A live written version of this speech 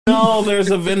No, there's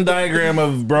a Venn diagram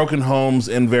of broken homes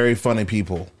and very funny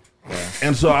people. Yeah.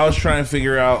 And so I was trying to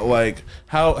figure out, like,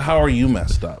 how are you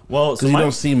messed up? Well, so you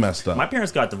don't seem messed up. My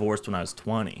parents got divorced when I was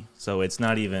 20, so it's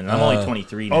not even. I'm only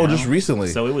 23 now. Oh, just recently.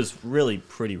 So it was really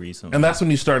pretty recent. And that's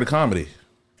when you started comedy.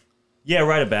 Yeah,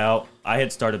 right about. I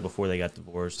had started before they got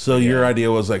divorced. So your idea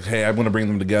was like, hey, I'm going to bring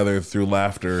them together through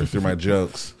laughter, through my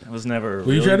jokes. That was never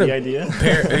really the idea.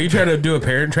 Are you trying to do a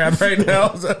parent trap right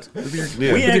now?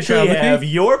 We actually have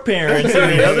your parents in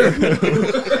the other.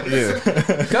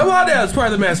 Yeah. Come on down. It's part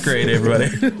of the masquerade, everybody.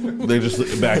 They're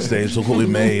just backstage. Look what we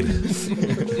made.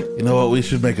 You know what? We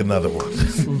should make another one.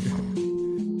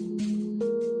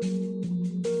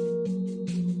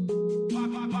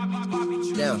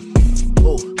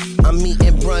 I'm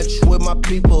eating brunch with my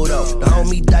people though. The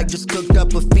homie Dyke just cooked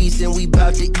up a feast and we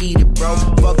bout to eat it, bro.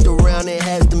 Fucked around and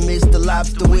has to mix the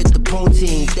lobster with the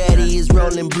poutine. Daddy is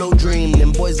rolling blue dream.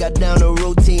 Them boys got down a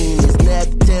routine. It's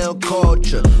Naptown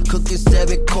culture. Cooking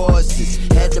 7 courses.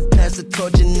 Had to pass the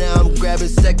torch and now I'm grabbing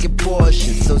second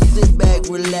portion. So sit back,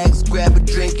 relax, grab a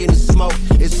drink and a smoke.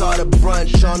 It's all the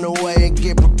brunch on the way and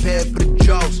get prepared for the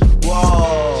jokes.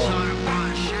 Whoa.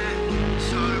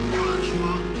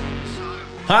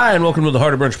 Hi, and welcome to the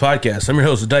Harder Brunch Podcast. I'm your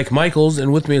host, Dyke Michaels,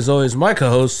 and with me, as always, my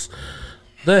co-host,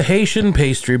 the Haitian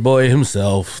pastry boy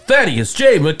himself, Thaddeus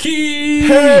J. McKee.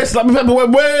 Hey, stop me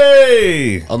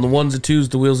way. On the ones and twos,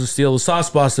 the wheels of steel, the sauce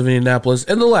boss of Indianapolis,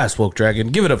 and the last woke dragon.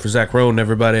 Give it up for Zach Rohn,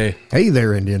 everybody. Hey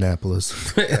there,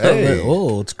 Indianapolis. Hey.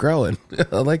 Oh, it's growing.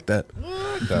 I like that.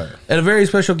 And a very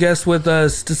special guest with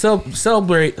us to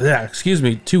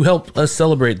to help us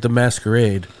celebrate the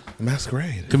masquerade.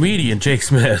 Masquerade. Comedian Jake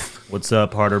Smith. What's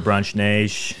up, Harder Brunch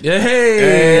Nation?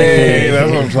 Hey,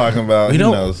 that's what I'm talking about. We He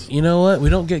don't, knows. You know what?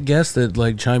 We don't get guests that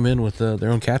like chime in with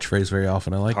their own catchphrase very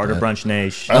often. I like Harder that. Brunch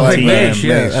Nation. I like Nation,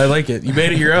 that. yeah, I like it. You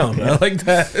made it your own. I like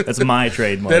that. That's my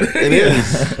trademark. It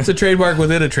is. It's a trademark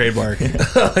within a trademark.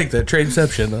 I like that.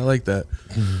 Tradeception. I like that.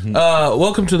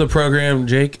 Welcome to the program,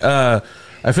 Jake. I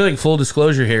feel like full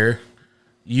disclosure here.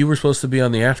 You were supposed to be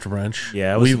on the after brunch.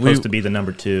 Yeah, I was supposed to be the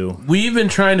number 2. We've been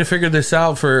trying to figure this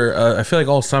out for, I feel like,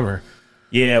 all summer.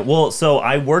 Yeah, well, so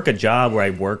I work a job where I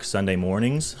work Sunday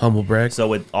mornings. Humble brag.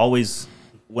 So it always,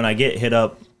 when I get hit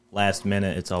up last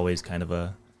minute, it's always kind of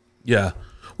a... Yeah.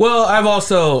 Well, I've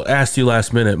also asked you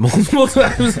last minute multiple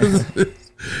times.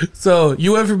 So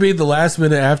you went from being the last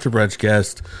minute after brunch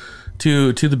guest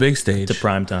to the big stage. To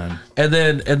prime time.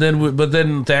 But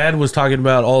then Thad was talking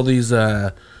about all these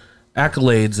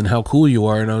accolades and how cool you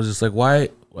are, and I was just like, why?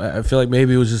 I feel like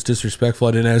maybe it was just disrespectful.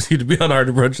 I didn't ask you to be on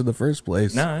Harder Brunch in the first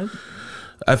place. No,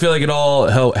 I feel like it all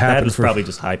happened. Thad was probably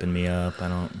just hyping me up. I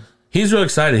don't. He's real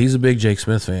excited. He's a big Jake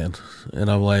Smith fan, and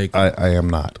I'm like, I am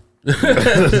not.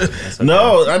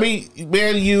 No, I mean,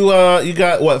 man, you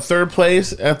got what, 3rd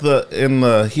place in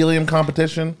the helium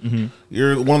competition. Mm-hmm.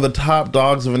 You're one of the top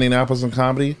dogs of Indianapolis in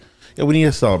comedy. Yeah, we need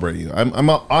to celebrate you. I'm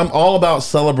all about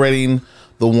celebrating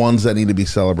the ones that need to be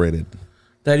celebrated.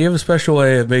 Dad, you have a special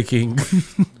way of making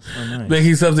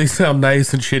making something sound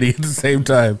nice and shitty at the same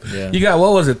time. Yeah. You got,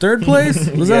 what was it, 3rd place?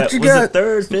 Was that what you got? It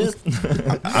 3rd,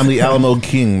 5th? I'm the Alamo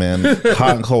King, man.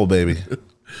 Hot and cold, baby.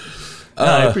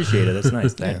 I appreciate it. That's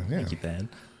nice. Thank you, Thad.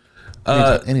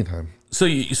 Anytime. So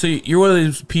you're one of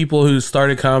these people who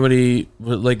started comedy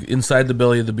like inside the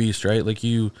belly of the beast, right? Like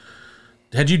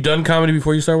had you done comedy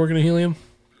before you started working at Helium?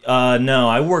 No,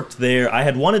 I worked there. I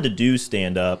had wanted to do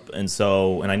stand-up, and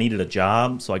I needed a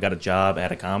job, so I got a job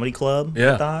at a comedy club,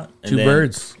 yeah. I thought. And Two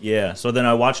birds. Yeah, so then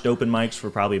I watched open mics for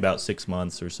probably about 6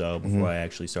 months or so before I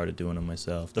actually started doing them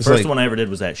myself. The first one I ever did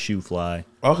was at Shoe Fly.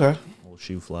 Okay. Old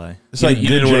Shoe Fly. It's like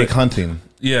good Jake hunting.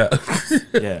 Yeah.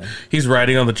 Yeah. He's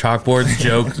writing on the chalkboards,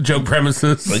 joke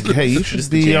premises. Like, hey, you should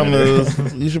be on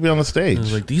the stage. I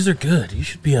was like, these are good. You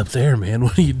should be up there, man.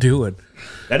 What are you doing?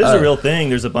 That is a real thing.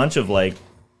 There's a bunch of like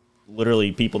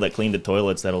literally people that clean the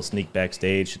toilets that'll sneak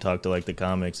backstage to talk to like the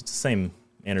comics. It's the same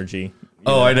energy.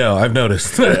 Oh, I know. I've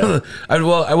noticed. Yeah.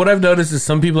 What I've noticed is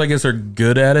some people, I guess, are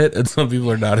good at it, and some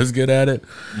people are not as good at it.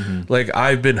 Mm-hmm. Like,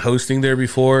 I've been hosting there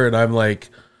before, and I'm like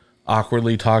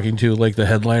awkwardly talking to like the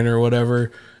headliner or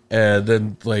whatever, and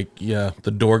then like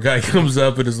the door guy comes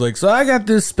up and is like, "So I got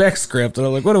this spec script," and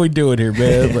I'm like, "What are we doing here,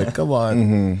 man?" Like, come on.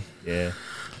 Mm-hmm. Yeah.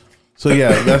 So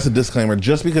yeah, that's a disclaimer.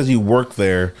 Just because you work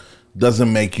there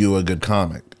doesn't make you a good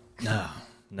comic.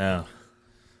 No.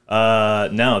 I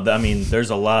mean,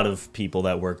 there's a lot of people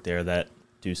that work there that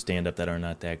do stand up that are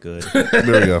not that good.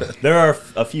 There we go. There are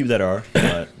a few that are,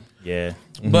 but yeah.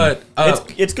 But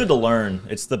it's good to learn.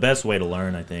 It's the best way to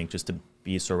learn, I think, just to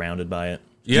be surrounded by it.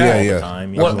 Yeah, all the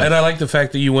time. Well, and I like the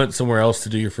fact that you went somewhere else to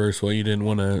do your first one. You didn't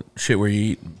want to shit where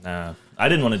you eat. Nah, I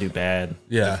didn't want to do bad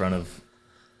in front of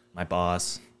my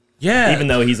boss. Yeah, Even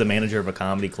though he's a manager of a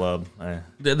comedy club.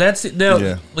 that's no,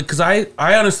 Yeah. because I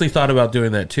honestly thought about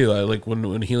doing that too. I like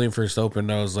when Helium first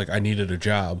opened, I was like, I needed a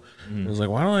job. I was like,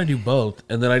 why don't I do both?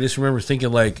 And then I just remember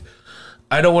thinking like,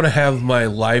 I don't want to have my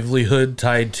livelihood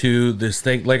tied to this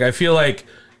thing. Like I feel like,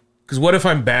 because what if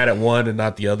I'm bad at one and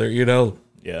not the other? You know?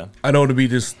 Yeah. I don't want to be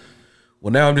just.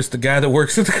 Well, now I'm just the guy that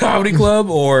works at the comedy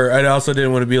club, or I also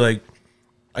didn't want to be like,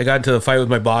 I got into a fight with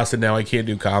my boss and now I can't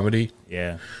do comedy.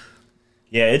 Yeah.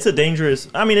 Yeah, it's a dangerous...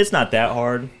 I mean, it's not that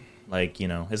hard. Like, you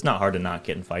know, it's not hard to not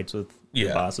get in fights with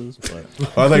your bosses, but... I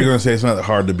thought you were going to say it's not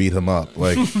hard to beat him up.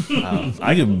 Like,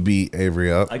 I could beat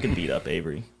Avery up. I can beat up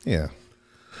Avery. Yeah.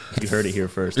 You heard it here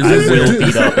first. I will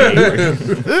beat up Avery.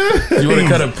 You want to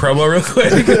cut a promo real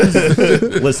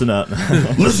quick? Listen up.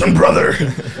 Listen, brother.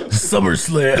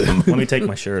 SummerSlam. Let me take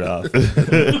my shirt off.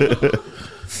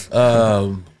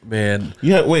 Man.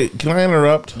 Yeah, wait, can I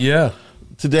interrupt? Yeah.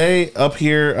 Today, up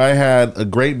here, I had a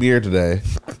great beer today.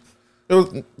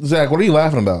 Zach, what are you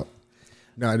laughing about?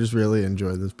 No, I just really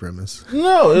enjoy this premise.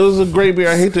 No, it was a great beer.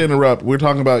 I hate to interrupt. We're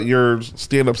talking about your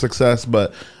stand-up success,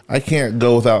 but I can't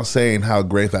go without saying how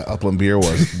great that Upland beer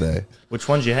was today. Which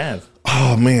ones you have?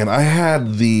 Oh, man, I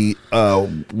had the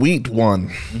wheat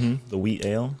one. The wheat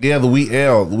ale? Yeah, the wheat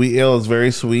ale. The wheat ale is very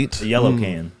sweet. The yellow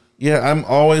can. Yeah, I'm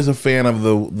always a fan of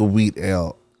the wheat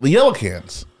ale. The yellow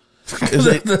cans. Is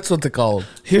it, That's what they call them.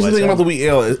 here's the What's thing that? about the wheat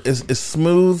ale. It's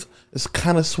smooth. It's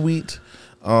kind of sweet.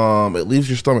 It leaves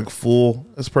your stomach full.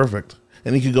 It's perfect.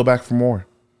 And you can go back for more.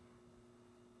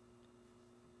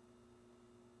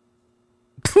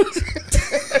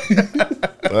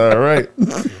 All right.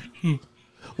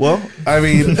 Well, I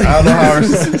mean, I don't know how our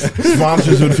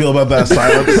sponsors would feel about that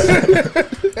silence.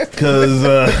 Because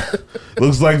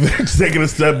looks like they're taking a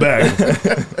step back.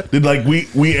 Did like wheat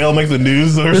ale make the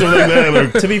news or something like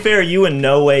that? Or, To be fair, you in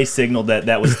no way signaled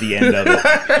that was the end of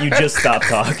it. You just stopped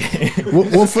talking.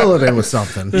 We'll fill it in with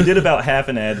something. You did about half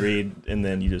an ad read, and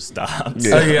then you just stopped.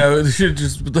 Yeah. Oh yeah, we should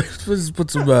just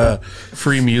put some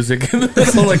free music in the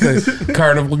middle, like a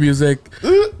carnival music.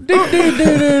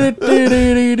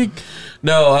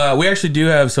 No, we actually do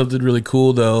have something really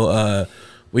cool though.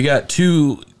 We got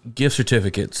 2 gift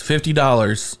certificates,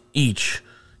 $50 each,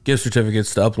 gift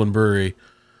certificates to Upland Brewery.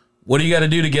 What do you got to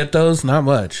do to get those? Not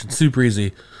much. It's super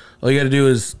easy. All you got to do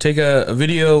is take a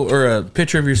video or a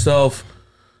picture of yourself,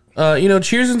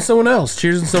 cheersing someone else.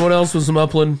 Cheersing someone else with some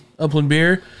Upland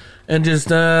beer, and just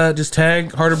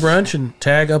tag Heart of Brunch and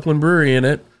tag Upland Brewery in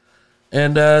it,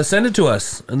 and send it to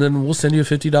us, and then we'll send you a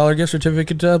 $50 gift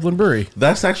certificate to Upland Brewery.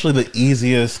 that's actually the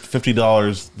easiest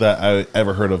 $50 that I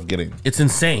ever heard of getting. It's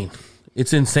insane.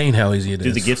 It's insane how easy it is.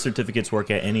 Do the gift certificates work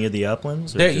at any of the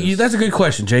uplands? Or That's a good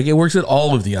question, Jake. It works at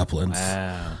all of the Uplands.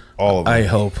 Wow. All of them. I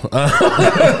hope.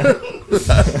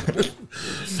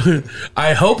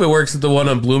 I hope it works at the one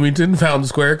on Bloomington, Fountain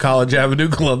Square, College Avenue,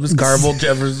 Columbus, Carmel,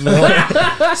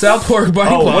 Jeffersonville, South Fork,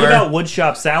 Bike Oh, Bar. what about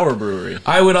Woodshop Sour Brewery?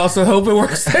 I would also hope it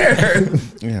works there.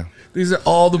 Yeah. These are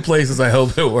all the places I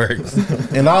hope it works.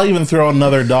 And I'll even throw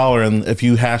another $1 in if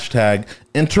you hashtag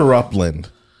Interupland.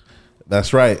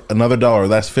 That's right, another $1.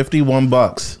 That's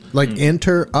 $51. Like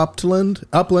enter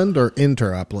Upland or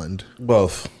inter Upland?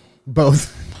 Both.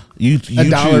 Both. You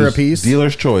 $1 choose. a piece?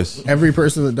 Dealer's choice. Every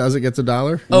person that does it gets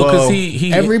 $1. Oh, because Well,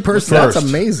 he Every person. first. That's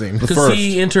amazing. The because first.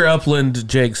 he inter-upland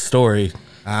Jake's story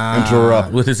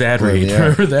Interrupt. with his ad read. Yeah.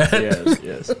 Remember that?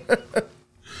 Yes.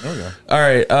 All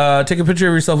right, take a picture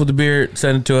of yourself with the beer,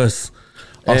 send it to us.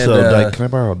 Also, And, Dyke, can I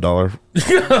borrow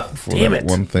 $1 for Damn that it.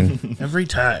 one thing? Every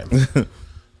time.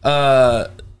 So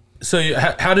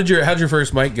how'd your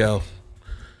first mic go?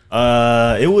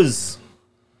 It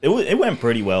went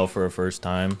pretty well for a first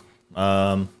time.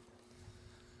 I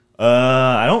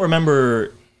don't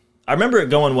remember. I remember it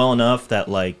going well enough that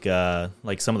like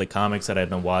some of the comics that I'd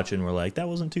been watching were like, that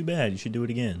wasn't too bad. You should do it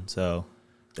again. So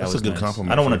That's was a good nice.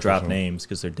 compliment I don't for want a to drop person. names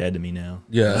because they're dead to me now.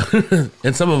 Yeah,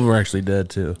 and some of them are actually dead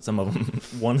too. Some of them,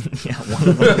 one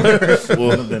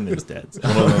of them is dead. So.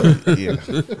 Yeah.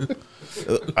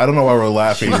 I don't know why we're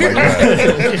laughing like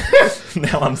that.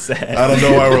 Now I'm sad. I don't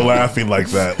know why we're laughing like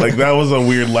that. Like, that was a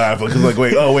weird laugh. Because, like,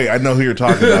 wait, I know who you're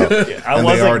talking about. I And they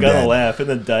wasn't are gonna dead. laugh, and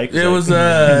then Dyke. It was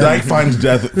Dyke finds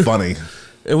death funny.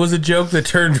 it was a joke that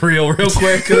turned real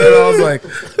quick, and then I was like,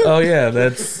 oh yeah,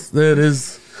 that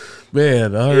is,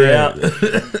 man. All right.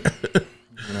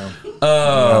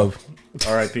 Yeah.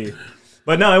 R.I.P.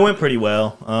 But no, it went pretty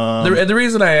well. The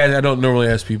reason I don't normally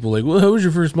ask people like, well, how was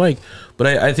your first mic? But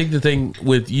I think the thing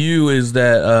with you is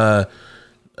that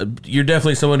you're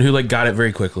definitely someone who like got it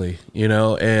very quickly,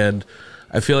 and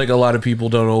I feel like a lot of people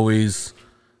don't always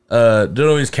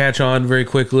catch on very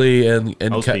quickly and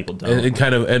Most people don't. and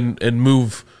kind of and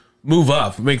move move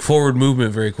up, make forward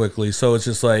movement very quickly. So it's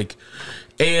just like,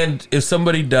 and if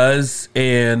somebody does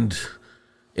and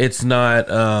it's not,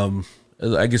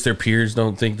 I guess their peers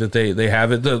don't think that they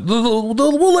have it,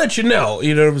 we'll let you know.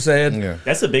 You know what I'm saying? Yeah.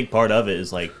 That's a big part of it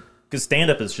is like, because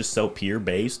stand-up is just so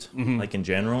peer-based, like in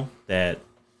general, that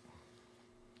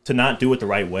to not do it the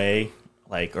right way,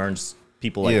 like earns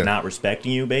people like not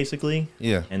respecting you, basically.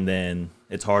 Yeah. And then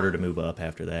it's harder to move up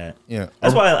after that. Yeah.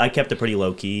 That's why I kept it pretty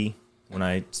low-key when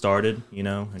I started, you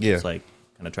know? And Yeah. just like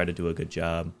kind of tried to do a good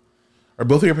job. Are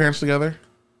both of your parents together?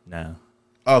 No.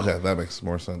 Okay, that makes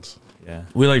more sense. Yeah.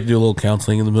 We like to do a little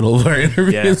counseling in the middle of our Yeah.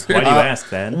 interviews. Why do you ask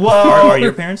that? well- Are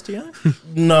your parents together?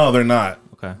 No, they're not.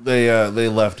 Okay. They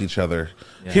left each other.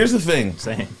 Yeah. Here's the thing.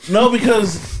 Same. No,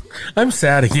 because I'm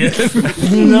sad again.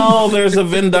 no, there's a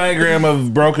Venn diagram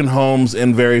of broken homes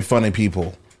and very funny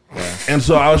people. Yeah. And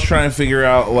so I was trying to figure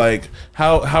out like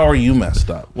how are you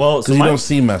messed up? Well, because so you my- don't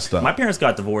seem messed up. My parents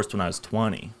got divorced when I was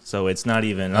 20, so it's not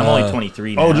even. I'm only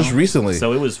 23 now. oh, just recently.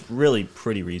 So it was really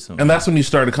pretty recent. And that's when you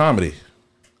started comedy.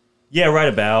 Yeah, right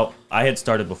about. I had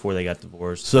started before they got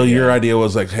divorced. So yeah. your idea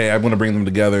was like, hey, I'm going to bring them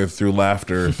together through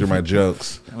laughter, through my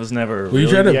jokes. That was never Were you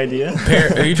really trying to the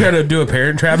idea. Are you trying to do a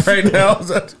parent trap right now? Is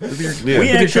that, Yeah.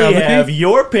 We actually comedy? have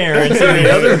your parents in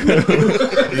the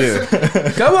other.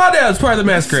 Yeah. come on down. It's part of the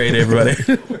masquerade, everybody.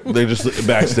 They're just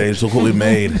backstage. Look what we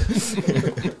made.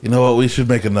 You know what? We should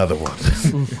make another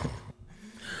one.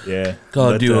 Yeah. Call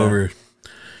it But, do-over.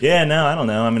 Yeah, no, I don't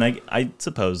know. I mean, I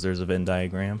suppose there's a Venn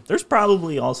diagram. There's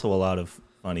probably also a lot of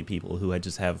funny people who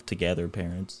just have together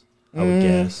parents, I would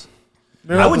guess.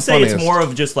 They're I not would the say it's funniest. more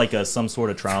of just like some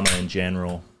sort of trauma in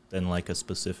general than like a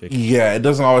specific. Yeah, it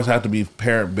doesn't always have to be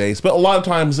parent based, but a lot of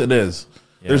times it is.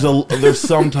 Yeah. There's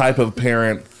some type of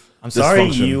parent. I'm sorry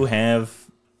dysfunction. you have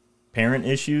parent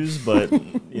issues, but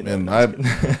you know, And I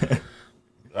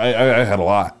had a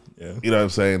lot. Yeah. You know what I'm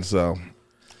saying? So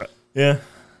yeah,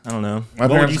 I don't know. my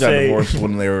What would parents you got say divorced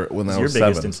when I is was your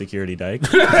biggest 7. insecurity, Dyke?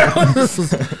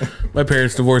 My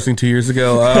parents divorcing 2 years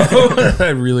ago. I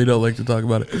really don't like to talk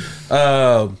about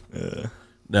it.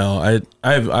 No,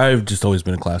 I've just always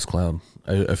been a class clown.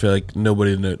 I feel like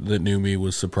nobody that knew me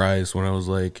was surprised when I was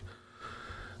like.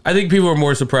 I think people were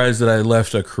more surprised that I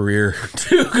left a career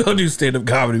to go do stand-up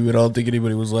comedy, but I don't think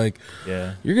anybody was like,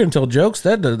 Yeah. "You're going to tell jokes?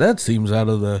 That seems out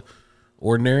of the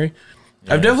ordinary."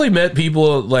 I've definitely met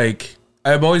people like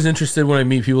I'm always interested when I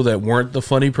meet people that weren't the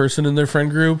funny person in their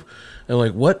friend group, and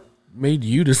like, what made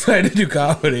you decide to do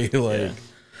comedy?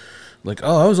 Like,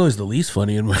 oh, I was always the least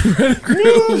funny in my friend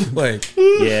group. Like,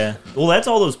 Yeah. Well, that's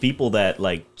all those people that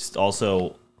like just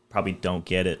also probably don't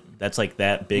get it. That's like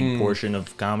that big portion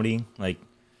of comedy. Like,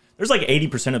 there's like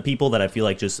 80% of people that I feel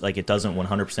like just like it doesn't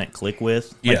 100% click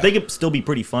with. Like, Yeah. they could still be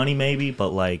pretty funny maybe, but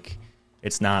like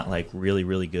it's not like really,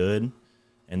 really good.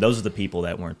 And those are the people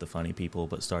that weren't the funny people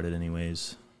but started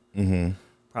anyways. Mm-hmm.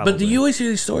 but do you always hear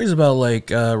these stories about like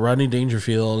Rodney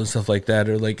Dangerfield and stuff like that,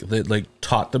 or like that like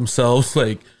taught themselves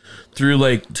like through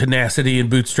like tenacity and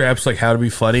bootstraps like how to be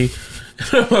funny?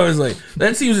 I was like,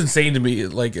 that seems insane to me,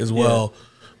 like as well.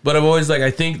 But I'm always like,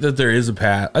 I think that there is a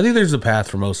path. I think there's a path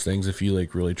for most things if you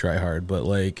like really try hard. But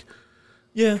like,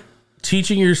 Yeah.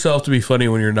 teaching yourself to be funny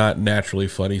when you're not naturally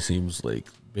funny seems like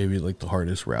maybe like the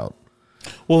hardest route.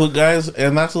 Well, guys,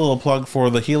 and that's a little plug for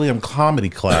the Helium Comedy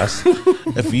Class.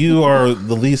 If you are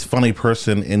the least funny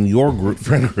person in your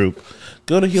friend group,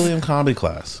 go to Helium Comedy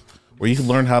Class, where you can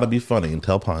learn how to be funny and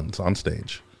tell puns on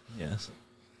stage. Yes.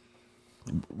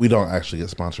 We don't actually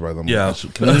get sponsored by them. Yeah,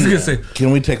 Can I was we, gonna say,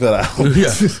 can we take that out?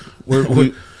 yeah, we're I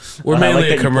mainly like that a you pulled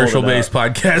it commercial based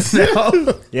podcast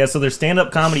now. Yeah, so there's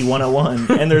stand-up comedy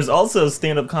 101 and there's also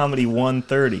stand-up comedy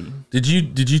 130. Did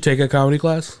you take a comedy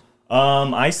class?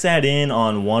 I sat in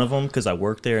on one of them because I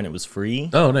worked there and it was free.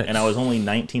 Oh, nice. And I was only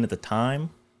 19 at the time,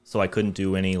 so I couldn't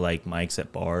do any like mics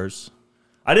at bars.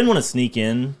 I didn't want to sneak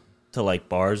in to like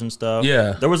bars and stuff.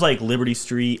 Yeah. There was like Liberty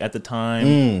Street at the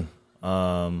time.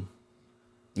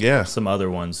 Yeah. Some other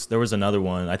ones. There was another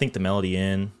one. I think the Melody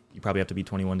Inn. You probably have to be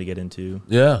 21 to get into.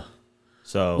 Yeah.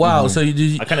 So Wow. So you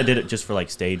did. I kind of did it just for like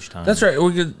stage time. That's right.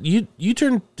 You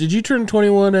turned. Did you turn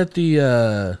 21 at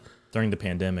the? During the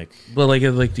pandemic. But like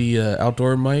at like the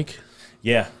outdoor mic.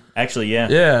 Yeah. Actually, yeah.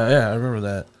 Yeah. I remember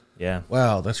that. Yeah.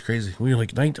 Wow, that's crazy. We were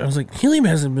like 19. I was like, Helium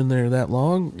hasn't been there that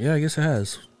long. Yeah, I guess it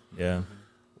has. Yeah.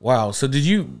 Wow. So did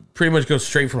you pretty much go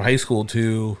straight from high school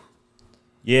to?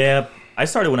 Yeah. I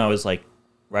started when I was like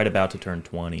right about to turn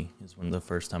 20 is when the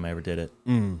first time I ever did it.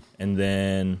 And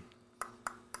then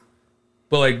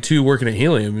But like to working at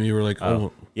Helium, you were like,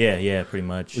 oh, yeah, pretty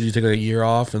much. did you take like a year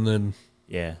off and then?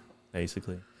 Yeah,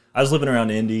 basically. I was living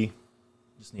around Indy,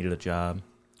 just needed a job.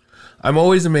 I'm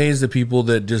always amazed at people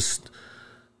that just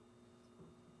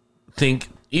think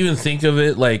of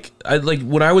it like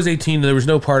when I was 18, there was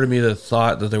no part of me that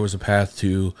thought that there was a path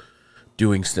to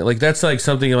doing like that's like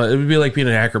something. It would be like being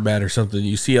an acrobat or something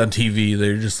you see on TV.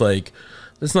 They're just like,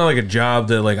 it's not like a job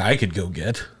that like I could go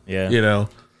get. Yeah. You know?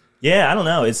 Yeah, I don't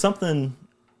know. It's something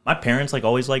my parents like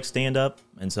always like stand up,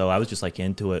 and so I was just like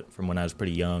into it from when I was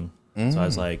pretty young. So I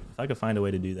was like, if I could find a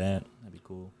way to do that, that'd be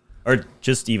cool. Or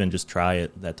just try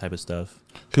it, that type of stuff.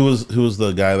 Who was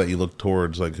the guy that you looked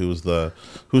towards? Like who's the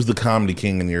comedy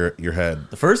king in your head?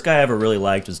 The first guy I ever really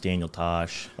liked was Daniel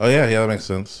Tosh. Oh yeah, that makes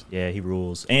sense. Yeah, he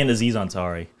rules. And Aziz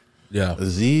Ansari. Yeah.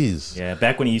 Aziz. Yeah,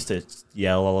 back when he used to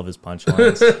yell all of his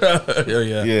punchlines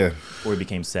Yeah. before he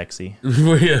became sexy.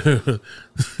 Well,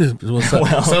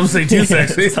 some say too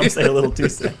sexy. Some say a little too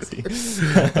sexy.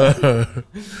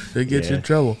 They get you in Yeah.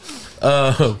 trouble.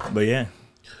 But yeah.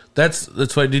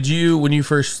 That's why. Did you when you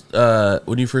first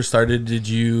started? Did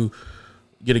you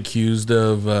get accused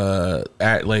of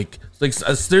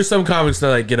there's some comics that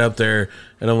like get up there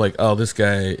and I'm like, oh, this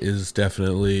guy is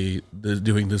definitely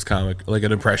doing this comic, like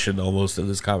an impression almost of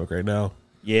this comic right now.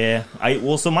 Yeah.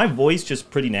 So my voice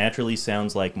just pretty naturally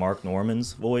sounds like Mark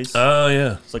Norman's voice. Oh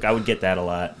yeah, It's like I would get that a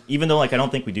lot, even though like I don't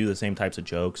think we do the same types of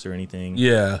jokes or anything.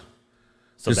 yeah.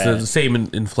 So Just the same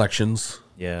inflections.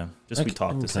 yeah, just we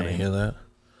talk the Kind of hear same. that.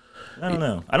 I don't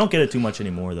know. I don't get it too much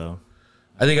anymore though.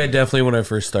 I think I definitely when I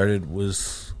first started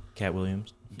was Cat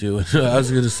Williams. doing. I was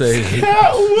gonna say.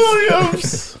 Cat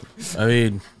Williams. I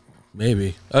mean,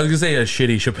 maybe I was gonna say a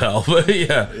shitty Chappelle, but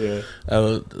yeah.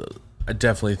 I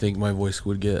definitely think my voice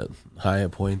would get high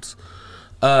at points.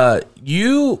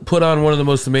 You put on one of the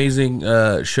most amazing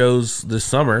shows this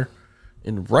summer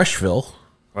in Rushville,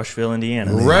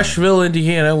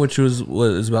 Indiana, which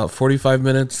was about 45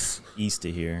 minutes East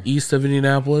of here. east of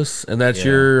Indianapolis, and that's Yeah.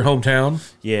 your hometown.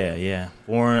 Yeah.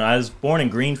 I was born in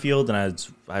Greenfield, and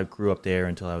I grew up there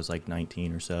until I was like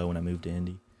 19 or so when I moved to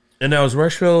Indy. And now is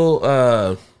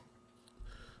Rushville.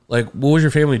 Like, what was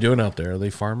your family doing out there? Are they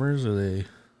farmers? Are they?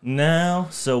 No,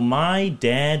 so my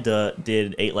dad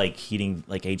did heating,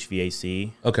 like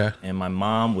HVAC, Okay. and my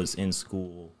mom was in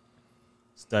school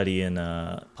studying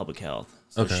public health.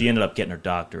 So Okay. she ended up getting her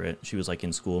doctorate. She was like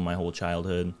in school my whole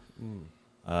childhood.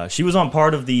 She was on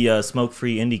part of the Smoke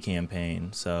Free Indy campaign,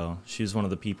 so she was one of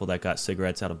the people that got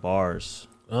cigarettes out of bars.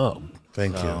 Oh,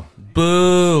 Thank you. So,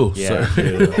 boo! yeah,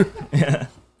 Sorry. dude.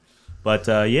 But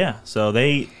yeah, so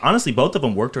they honestly both of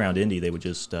them worked around Indy. They would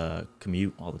just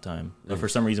commute all the time. But for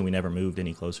some reason, we never moved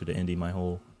any closer to Indy. They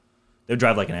would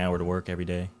drive like an hour to work every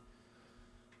day.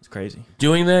 It's crazy.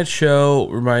 Doing that show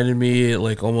reminded me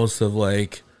like almost of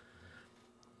like,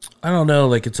 I don't know,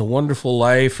 like It's a Wonderful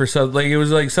Life or something. Like it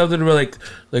was like something where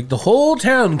like the whole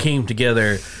town came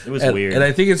together. It was and, weird. and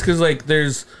I think it's because like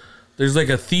there's like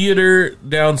a theater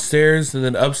downstairs, and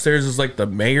then upstairs is like the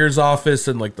mayor's office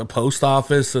and like the post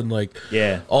office and like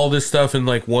Yeah. all this stuff in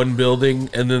like one building,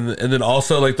 and then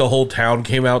also like the whole town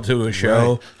came out to a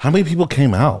show. Right. How many people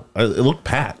came out? It looked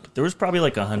packed. There was probably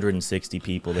like 160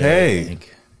 people there. Hey. I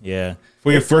think. Yeah.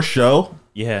 For your first show?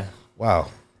 Yeah. Wow.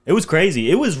 It was crazy.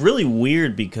 It was really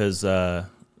weird because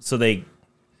so they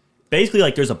basically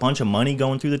like there's a bunch of money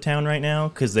going through the town right now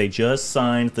because they just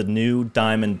signed the new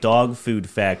Diamond Dog Food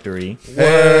Factory.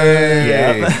 Hey.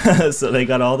 Yeah. So they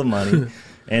got all the money.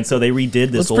 And so they redid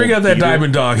this. Let's bring out that theater.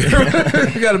 Diamond Dog.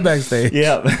 Got him backstage.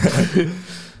 Yeah.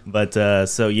 But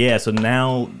so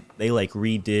now they like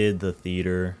redid the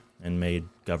theater and made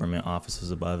government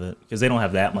offices above it because they don't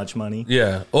have that much money.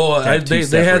 Yeah. Oh, have two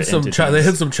they had separate some entities. they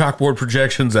had some chalkboard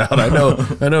projections out. I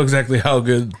know exactly how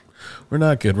good. We're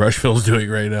not good. Rushville's doing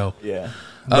right now. Yeah.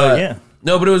 But yeah.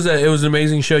 No, but it was an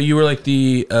amazing show. You were like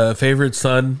the favorite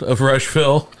son of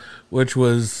Rushville, which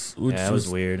was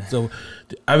weird. So,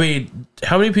 I mean,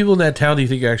 how many people in that town do you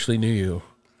think actually knew you?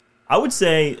 I would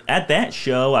say at that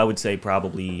show,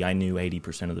 probably I knew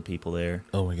 80% of the people there,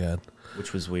 Oh my god.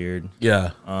 which was weird.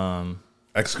 Yeah.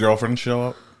 Ex-girlfriend show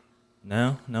up?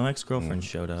 No ex-girlfriends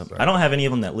showed up. I don't have any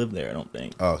of them that live there, I don't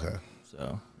think. Oh, okay.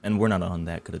 So, and we're not on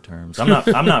that good of terms. I'm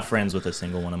not friends with a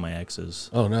single one of my exes.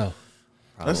 Oh no.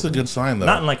 That's a good sign, though.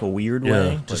 Not in like a weird Yeah.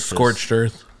 way. but Just scorched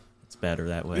earth. It's better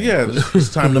that way. Yeah,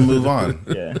 it's time to move on.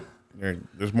 Yeah.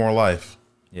 There's more life.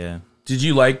 Yeah. Did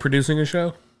you like producing a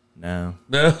show? No.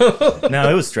 No. No,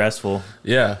 it was stressful.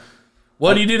 Yeah.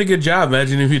 Well, you did a good job.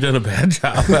 Imagine if you'd done a bad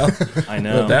job. I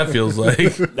know. What that feels like.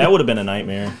 That would have been a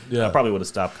nightmare. Yeah. I probably would have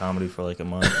stopped comedy for like a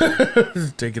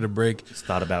month. Taking a break. Just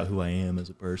thought about who I am as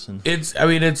a person. It's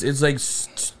like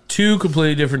two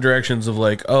completely different directions of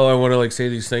like, oh, I want to like say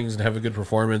these things and have a good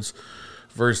performance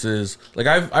versus like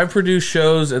I've produced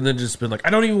shows and then just been like, I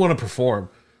don't even want to perform.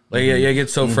 Like I get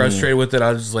so frustrated with it.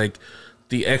 I was just like,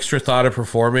 the extra thought of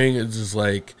performing is just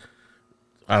like,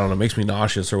 I don't know, makes me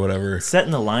nauseous or whatever.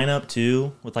 Setting the lineup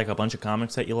too with like a bunch of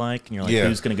comics that you like, and you're like, Yeah.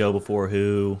 who's gonna go before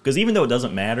who? Because even though it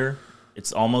doesn't matter,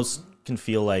 it's almost can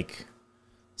feel like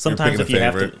sometimes picking if a you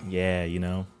have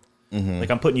favorite. to, like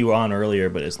I'm putting you on earlier,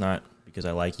 but it's not because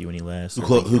I like you any less.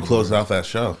 Who closed out that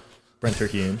show? Brent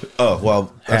Terhune. Oh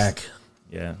well, Hack.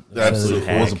 Yeah, That absolute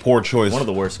was a hack. poor choice. One of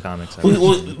the worst comics. I've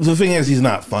Well, the thing is, he's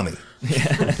not funny.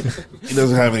 He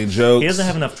doesn't have any jokes. He doesn't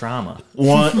have enough trauma.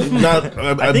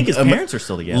 I think his parents are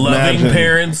still together. Loving Imagine.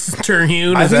 Parents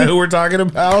Terhune, I is that think- who we're talking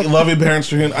about? Loving parents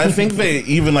to him. I think they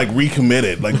even like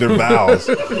recommitted, like their vows.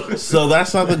 So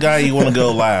that's not the guy you want to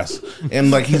go last.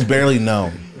 And like he's barely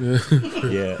known.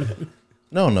 Yeah,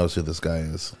 No one knows who this guy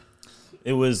is.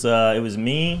 it was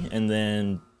me, and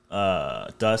then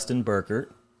Dustin Burkert,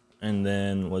 and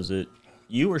then was it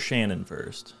you or Shannon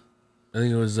first? I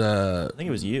think it was I think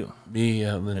it was you me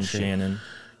and then and Shannon.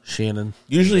 Shannon.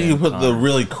 Usually Yeah, you put the Connor.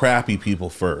 really crappy people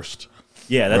first.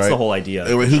 Yeah, that's Right. the whole idea.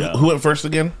 Wait, Of the show. who went first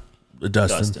again?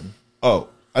 Dustin. Dustin. Oh,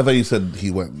 I thought you said he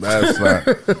went. That's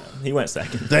not. He went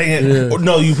second. Dang it. Or,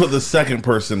 no, you put the second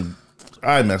person.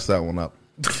 I messed that one up.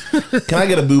 Can I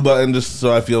get a boo button just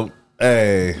so I feel,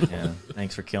 hey. Yeah.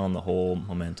 Thanks for killing the whole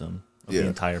momentum of Yeah. the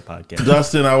entire podcast.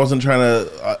 Dustin, I wasn't trying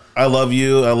to. I love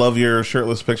you. I love your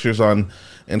shirtless pictures on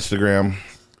Instagram.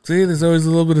 See, there's always a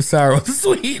little bit of sour with the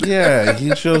sweet. Yeah,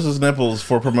 he shows his nipples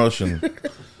for promotion.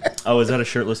 Oh, is that a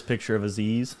shirtless picture of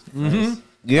Aziz? Nice.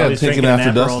 Yeah, Oh, he's taken drinking an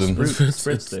after Aperol Dustin.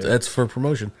 Spritz there. That's for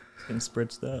promotion. Getting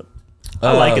spritzed up.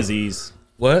 I like Aziz.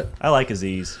 What? I like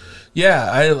Aziz.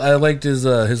 Yeah, I liked his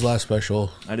last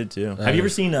special. I did too. Have you ever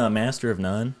seen Master of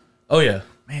None? Oh yeah,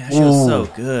 Man, that show's so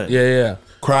good. yeah.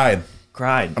 Cried.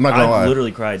 Cried. I'm not gonna lie.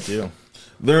 Literally cried too.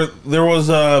 There was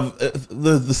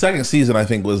the second season. I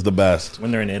think was the best.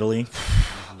 When they're in Italy.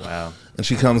 Wow. And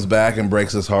she comes back and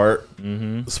breaks his heart.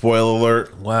 Mm-hmm. Spoiler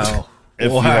alert. Wow.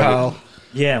 If you wow.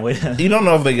 Yeah, wait. You don't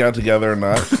know if they got together or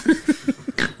not.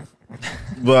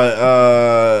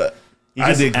 But He's I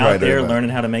just did cry out there during that. learning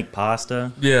how to make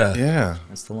pasta. Yeah. Yeah.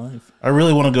 That's the life. I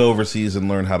really want to go overseas and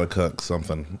learn how to cook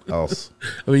something else.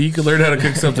 I mean, you can learn how to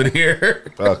cook something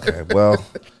here. Okay, well,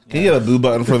 can you get a boo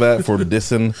button for that for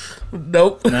dissing?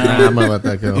 Nope. Nah, I'm gonna let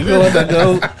that go. You gonna let that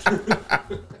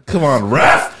go? Come on,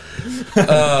 ref!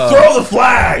 Throw the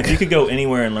flag! If you could go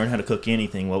anywhere and learn how to cook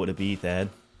anything, what would it be, Thad?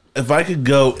 If I could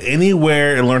go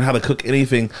anywhere and learn how to cook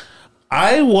anything,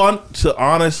 I want to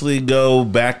honestly go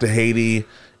back to Haiti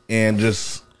and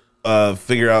just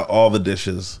figure out all the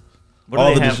dishes. What All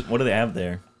do they the have? dish- What do they have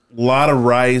there? A lot of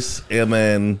rice and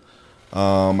then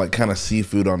like kind of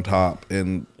seafood on top.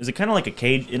 And Is it kind of like a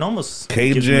Cajun? It almost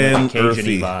Cajun, gives me like a Cajun-y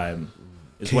earthy. vibe.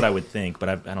 Is what I would think, but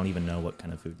I don't even know what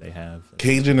kind of food they have.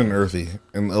 Cajun and earthy,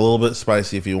 and a little bit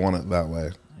spicy if you want it that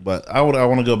way. But I want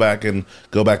to go back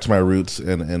to my roots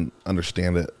and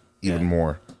understand it even Yeah.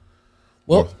 more.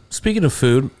 Well, speaking of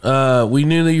food, we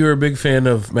knew that you were a big fan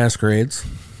of masquerades.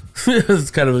 It's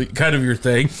kind of your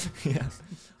thing. Yeah,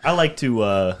 I like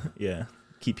to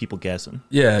keep people guessing.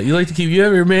 Yeah, you like to keep.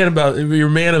 You're a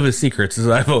man of his secrets, as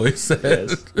I've always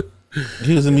said. Yes.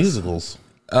 He was in musicals.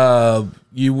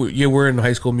 You were in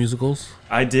high school musicals.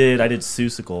 I did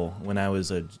Seussical when I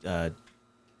was a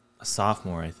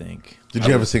sophomore, I think. Did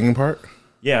you have a singing part?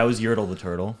 Yeah, I was Yertle the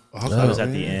Turtle. Oh, I was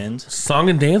at the end. Song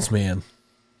and dance man.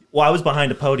 Well, I was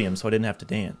behind a podium, so I didn't have to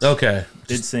dance. Okay,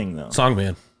 Did sing though. song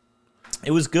man.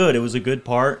 It was good. It was a good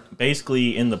part.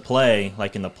 Basically, in the play,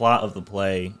 like in the plot of the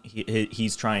play,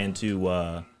 he's trying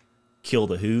to kill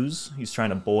the Who's. He's trying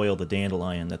to boil the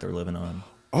dandelion that they're living on.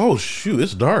 Oh shoot,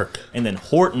 it's dark. And then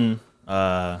Horton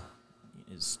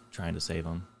is trying to save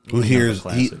him. Who hears?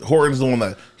 Classic. Horton's the one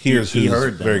that hears He who's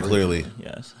heard them. very clearly.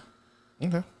 Yes.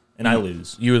 Okay. And I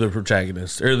lose. You were the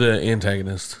protagonist or the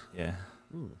antagonist. Yeah.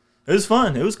 It was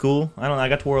fun. It was cool. I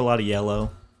got to wear a lot of yellow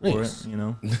for Nice. it, you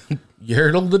know.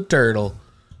 Yertle the turtle.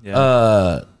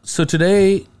 Yeah. So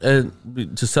today, to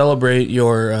celebrate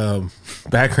your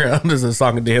background as a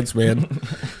song and dance man,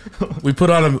 we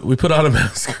put on a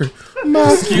mask.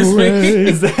 Excuse me.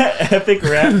 Is that epic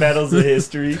rap battles of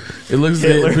history? It looks.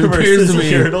 Hitler It appears versus to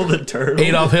me Yertle the Turtle.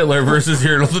 Adolf Hitler versus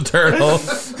Yertle the turtle.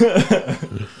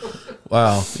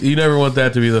 Wow, you never want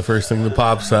that to be the first thing that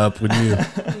pops up when you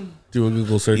do a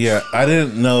Google search. Yeah, I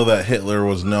didn't know that Hitler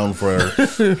was known for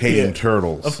hating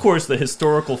turtles. Of course, the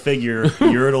historical figure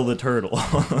Yertle the Turtle.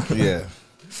 Yeah.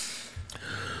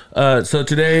 So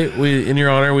today, in your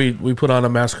honor, we put on a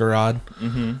masquerade.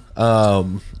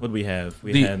 What do we have?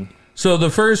 We had So the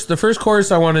first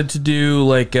course I wanted to do,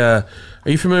 like, are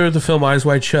you familiar with the film Eyes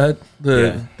Wide Shut?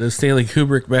 The Stanley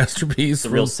Kubrick masterpiece, the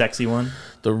real sexy one.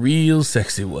 the real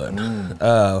sexy one,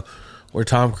 where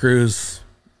Tom Cruise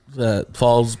that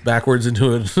falls backwards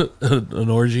into an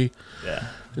orgy, Yeah.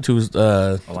 into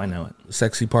Oh, I know it.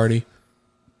 sexy party.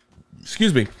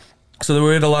 Excuse me. So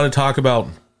we had a lot of talk about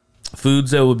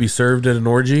foods that would be served at an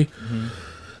orgy.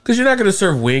 Because you're not going to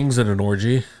serve wings at an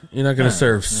orgy. You're not going to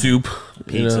serve soup.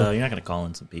 Pizza. You know? You're not going to call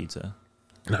in some pizza.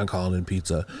 Not calling in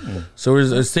pizza. So I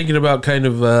was thinking about kind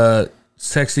of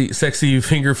sexy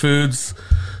finger foods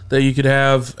that you could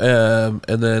have, and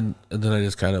then I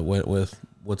just kind of went with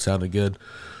what sounded good,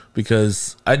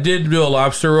 because I did do a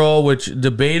lobster roll, which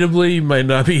debatably you might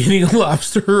not be eating a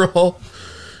lobster roll.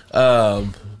 That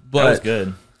was But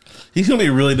good. He's gonna be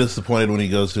really disappointed when he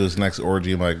goes to his next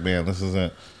orgy. I'm like, man, this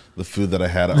isn't the food that I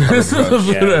had at Harvard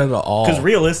Brunch. at all. Because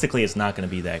realistically, it's not going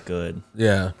to be that good.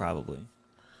 Yeah. Probably.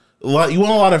 You want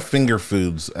a lot of finger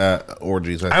foods at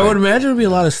orgies. I would imagine it'd be a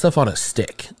lot of stuff on a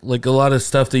stick, like a lot of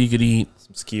stuff that you could eat.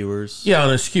 Some skewers. Yeah, on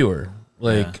a skewer,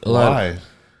 like a lot. Why?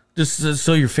 Just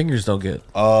so your fingers don't get.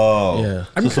 Oh, Yeah.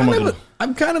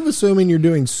 I'm kind of assuming you're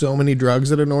doing so many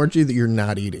drugs at an orgy that you're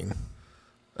not eating.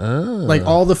 Like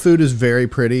all the food is very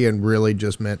pretty and really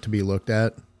just meant to be looked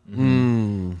at.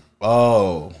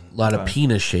 Oh, A lot of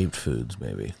penis-shaped foods,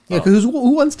 maybe. Yeah, because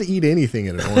who wants to eat anything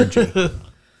at an orgy?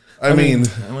 I mean,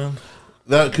 Well,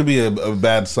 that could be a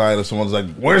bad sign if someone's like,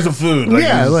 "Where's the food?" Like,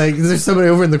 Yeah, it's- like there's somebody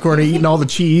over in the corner eating all the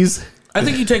cheese. I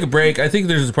think you take a break. I think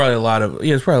there's probably a lot of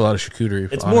there's probably a lot of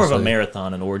charcuterie. it's more of a honestly.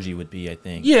 marathon an orgy would be, I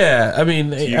think. Yeah, I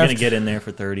mean, So you're going after- to get in there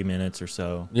for 30 minutes or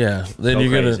so. yeah. Then Go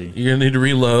you're crazy. gonna need to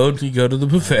reload. You go to the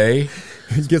buffet.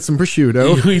 Get some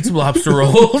prosciutto. You eat some lobster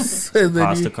rolls, and then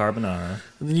Pasta you, carbonara.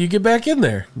 and then you get back in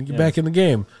there. You get back in the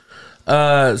game.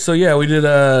 So yeah, we did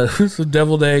some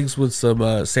deviled eggs with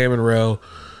some salmon roe,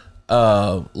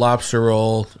 lobster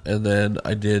roll, and then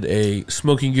I did a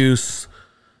smoking goose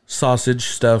sausage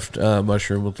stuffed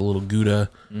mushroom with a little Gouda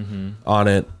on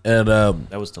it. And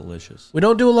That was delicious. we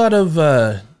don't do a lot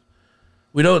of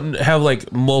we don't have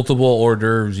like multiple hors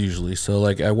d'oeuvres usually. So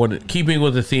like I wanted, keeping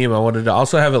with the theme, I wanted to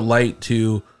also have it light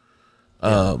too.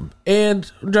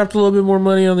 And dropped a little bit more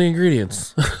money on the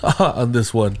ingredients on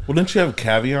this one. well, didn't you have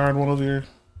caviar in one of your?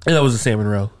 And that was a salmon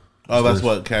roe. Oh, that's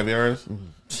what caviar is.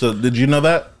 So, did you know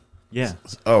that? Yeah.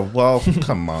 Oh well,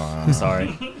 come on.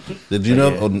 Sorry. Did you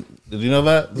know? Oh, did you know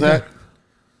that, Zach?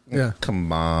 Yeah.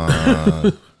 Come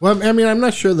on. Well, I mean, I'm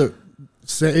not sure that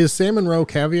is salmon roe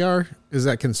caviar. Is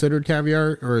that considered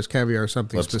caviar, or is caviar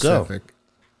something Let's go. specific?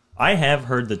 I have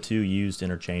heard the two used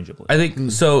interchangeably. I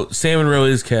think so. Salmon roe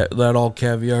is not all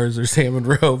caviars are salmon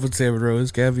roe, but salmon roe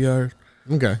is caviar.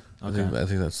 Okay. I think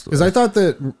that's Because I thought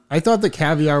that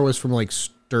caviar was from like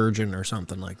sturgeon or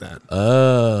something like that.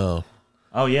 oh.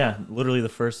 Oh, yeah. Literally the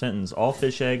first sentence. All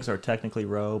fish eggs are technically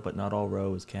roe, but not all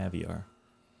roe is caviar.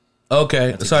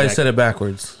 Okay, That's so I exactly- said it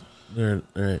backwards. All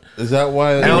right. Is that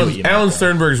why? Alan- what you meant, Alan though.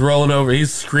 Sternberg's rolling over.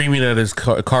 He's screaming at his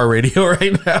car radio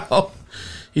right now.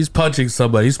 He's punching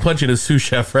somebody. He's punching a sous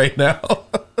chef right now.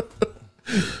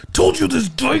 Told you this,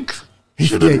 Dyke.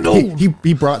 Should have known.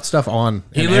 He brought stuff on.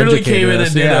 He and literally educated came in us.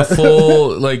 and did a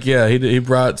full, he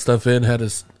brought stuff in, had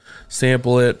to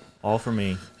sample it, All for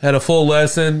me. had a full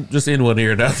lesson, just in one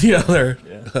ear, not the other.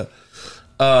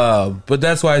 Yeah. But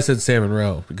that's why I said salmon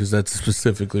roe, because that's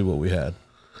specifically what we had.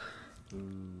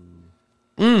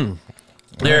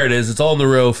 There it is. It's all in the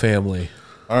roe family.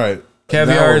 All right.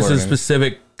 Caviar Now we're is a learning.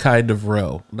 specific kind of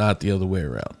roe, not the other way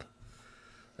around.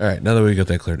 All right, now that we got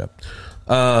that cleared up.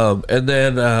 And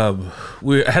then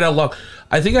we had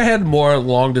I think I had more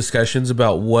long discussions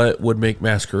about what would make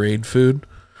masquerade food,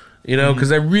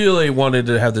 because I really wanted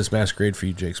to have this masquerade for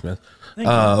you, Jake Smith.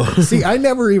 See, I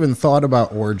never even thought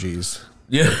about orgies.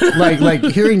 Yeah. Like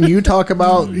hearing you talk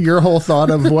about your whole thought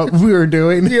of what we were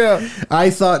doing. Yeah. I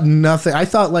thought nothing. I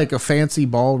thought like a fancy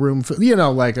ballroom,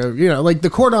 like the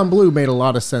cordon bleu made a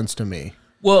lot of sense to me.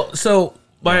 Well, so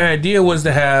my idea was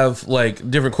to have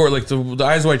like different course. Like the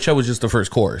Eyes Wide Shut was just the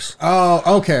first course.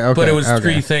 Oh, okay. But it was okay.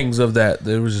 3 things of that.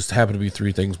 There was just happened to be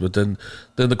 3 things. But then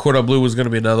the cordon bleu was going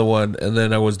to be another one, and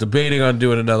then I was debating on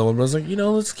doing another one. But I was like,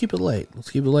 let's keep it light.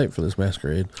 Let's keep it light for this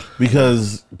masquerade.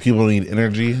 Because people need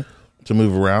energy to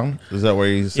move around. Is that why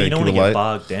you Yeah, say you don't keep want it to get light?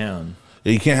 bogged down.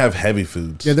 Yeah, you can't have heavy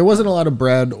foods. Yeah, there wasn't a lot of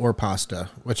bread or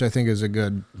pasta, which I think is a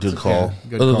good call. Yeah,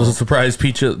 good Oh, call. the surprise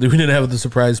pizza. We didn't have the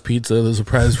surprise pizza. The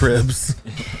surprise ribs.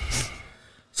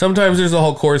 Sometimes there's a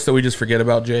whole course that we just forget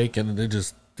about, Jake, and it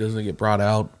just doesn't get brought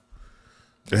out.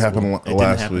 It happened It didn't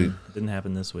last happen. week. It didn't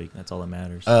happen this week. That's all that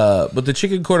matters. But the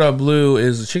chicken cordon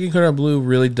bleu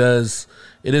really does.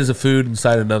 It is a food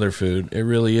inside another food. It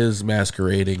really is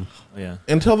masquerading. Yeah.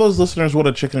 And tell those listeners what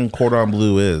a chicken cordon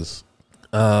bleu is.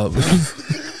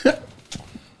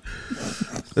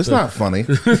 This It's not funny.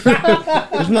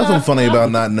 There's nothing funny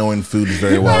about not knowing food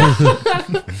very well.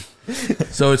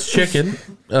 So it's chicken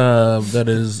that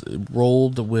is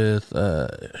rolled with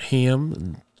ham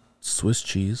and Swiss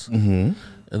cheese, and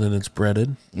then it's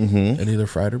breaded and either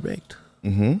fried or baked.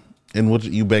 And what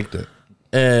you baked it?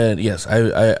 And yes,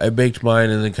 I baked mine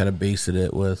and then kind of basted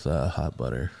it with hot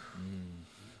butter.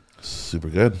 Super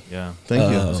good. Yeah.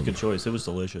 Thank you. It's a good choice. It was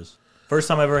delicious. First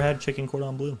time I ever had chicken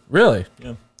cordon bleu. Really?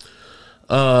 Yeah.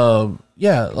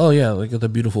 Yeah. Oh, yeah. Like the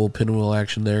beautiful pinwheel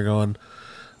action there going.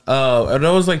 And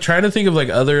I was like trying to think of like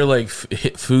other like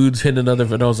foods hidden in other.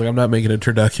 And I was like, I'm not making a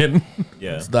turducken.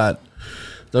 Yeah. It's not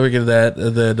making that.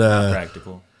 And then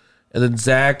Practical. And then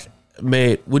Zach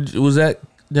made. Was that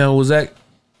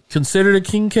considered a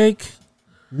king cake,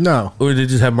 No. or did it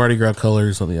just have Mardi Gras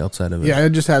colors on the outside of it? Yeah, I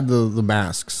just had the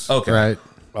masks. Okay. Right.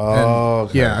 Oh,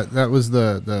 okay. Yeah, that was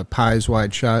the pie's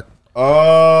wide shut.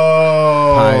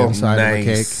 Oh, Pie inside of a cake.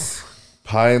 nice.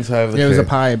 Pie inside of the Yeah, it was a cake.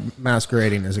 pie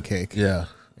masquerading as a cake. Yeah.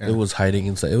 It was hiding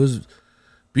inside. It was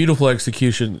beautiful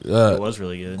execution. It was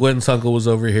really good. Gwen's uncle was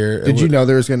over here. Did you know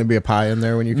there was going to be a pie in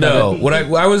there when you cut No, it? what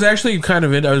I was actually kind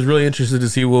of I was really interested to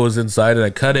see what was inside, and I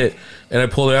cut it and I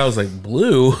pulled it out. I was like,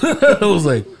 blue. I was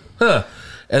like, huh.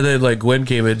 And then like Gwen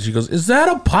came in, she goes, "Is that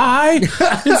a pie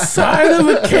inside of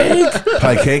a cake?"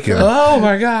 Pie caking. Oh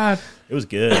my god! It was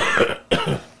good.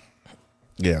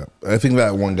 Yeah, I think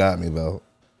that one got me though.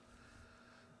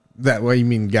 That what you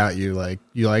mean got you? Like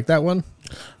you like that one?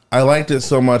 I liked it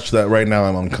so much that right now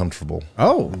I'm uncomfortable.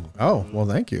 Oh, well,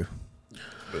 thank you.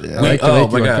 Yeah. I like to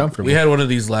make you uncomfortable. We had one of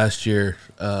these last year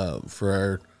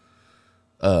for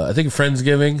our, I think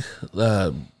Friendsgiving.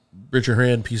 Richard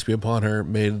Hand, peace be upon her,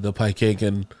 made the pie cake,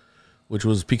 which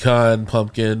was pecan,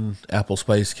 pumpkin, apple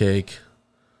spice cake.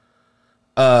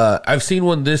 I've seen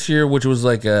one this year, which was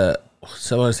like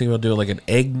someone was thinking about doing like an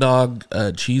eggnog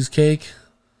cheesecake.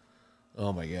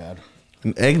 Oh my god!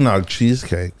 An eggnog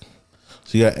cheesecake.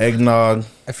 So you got eggnog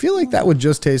I feel like that would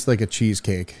just taste like a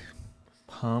cheesecake.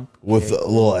 Pump. with a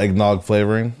little eggnog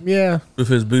flavoring. Yeah, If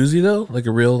it's boozy though, like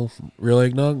a real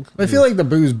eggnog. I feel like the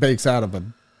booze bakes out of a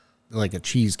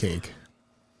cheesecake.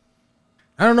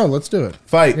 I don't know. Let's do it.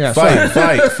 Fight, Yeah, fight,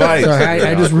 fight, fight, Sorry,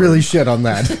 I just really shit on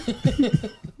that.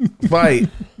 fight.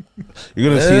 You're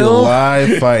gonna see a Ew.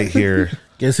 live fight here.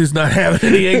 Guess who's not having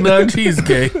any eggnog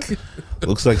cheesecake?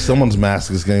 Looks like someone's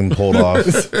mask is getting pulled off.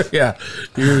 Yeah,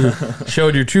 you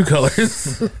showed your true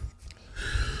colors.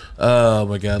 Oh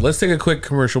my god! Let's take a quick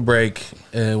commercial break,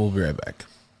 and we'll be right back.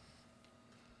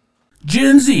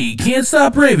 Gen Z can't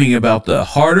stop raving about the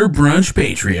Harder Brunch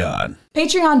Patreon.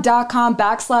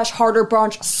 Patreon.com/Harder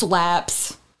Brunch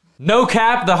slaps. No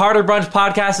cap, the Harder Brunch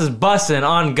podcast is bussin'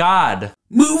 on God.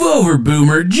 Move over,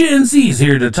 Boomer. Gen Z's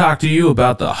here to talk to you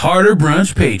about the Harder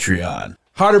Brunch Patreon.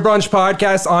 Harder Brunch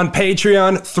Podcast on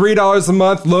Patreon, $3 a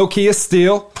month, low key a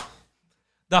steal.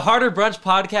 The Harder Brunch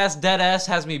podcast deadass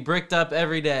has me bricked up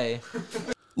every day.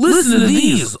 Listen to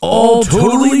these all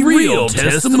totally real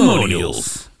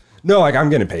testimonials. No, like I'm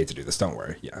getting paid to do this, don't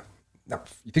worry. Yeah. No,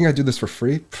 you think I do this for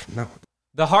free? Pff, no.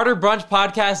 The Harder Brunch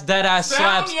podcast deadass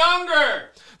slaps. Younger.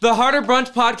 The Harder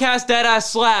Brunch podcast deadass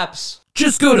slaps.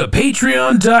 Just go to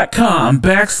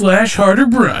patreon.com/Harder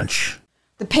Brunch.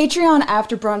 The Patreon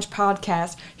After Brunch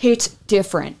podcast hits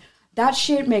different. That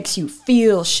shit makes you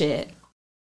feel shit.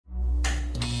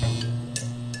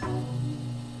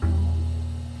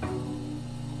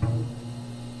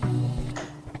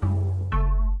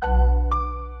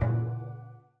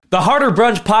 The Harder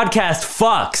Brunch podcast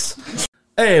fucks.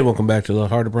 Hey, welcome back to the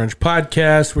Harder Brunch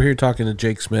podcast. We're here talking to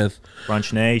Jake Smith.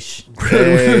 Brunch Nation.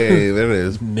 Hey, there it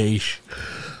is. Naish.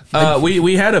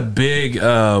 We had a big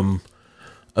kerfuffle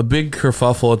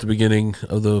at the beginning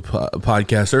of the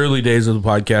podcast, early days of the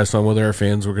podcast, on whether our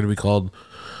fans were going to be called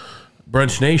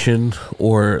Brunch Nation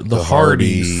or the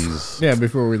Hardys. Yeah,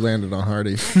 before we landed on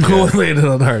Hardee's. Who landed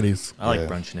on Hardys? I like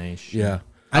Brunch Nation. Yeah.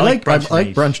 I like Brunch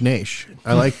Brunch Nation. Nash.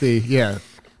 I like the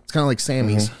It's kind of like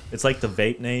Sammy's. It's like the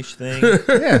Vape Nation thing,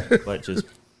 Yeah, but just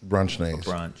Brunch nation.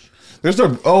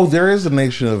 brunch. There is a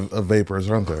nation of vapors,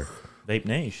 aren't there? Vape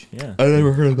Nation, yeah. I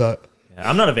never heard of that. Yeah,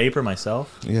 I'm not a vapor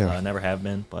myself. Yeah. I never have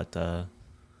been, but Have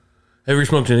you ever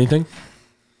smoked anything?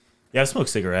 yeah, I smoked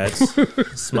cigarettes.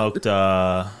 Smoked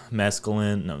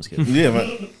mescaline. No, I'm just kidding. Yeah,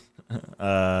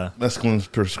 but mescaline's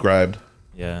prescribed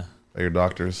Yeah. by your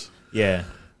doctors. Yeah.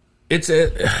 It's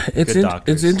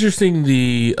doctors. interesting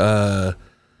to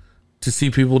see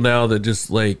people now that just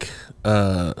like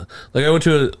I went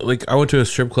to a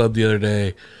strip club the other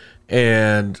day,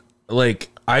 and like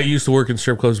I used to work in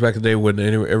strip clubs back in the day when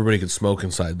everybody could smoke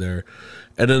inside there,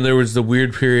 and then there was the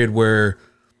weird period where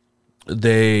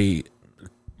they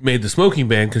made the smoking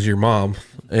ban because your mom.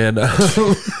 And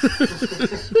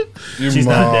She's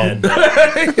not dead.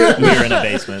 But we were in a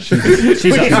basement.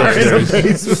 She's upstairs.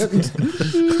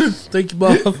 thank you,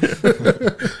 Mom.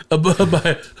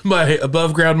 my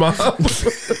above ground mom.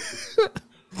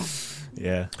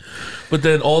 Yeah. But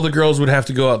then all the girls would have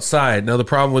to go outside. Now the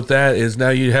problem with that is now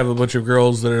you have a bunch of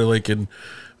girls that are like in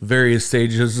various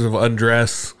stages of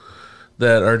undress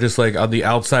that are just like on the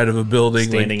outside of a building,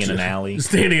 Standing like, in an alley.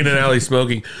 standing in an alley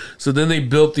smoking. So then they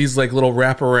built these like little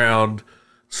wraparound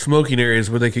smoking areas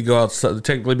where they could go outside,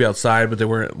 technically be outside, but they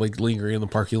weren't like lingering in the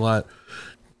parking lot.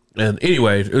 And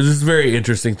anyway, it was just a very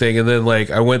interesting thing. And then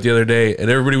like I went the other day and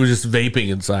everybody was just vaping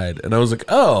inside, and I was like,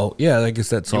 oh yeah, I guess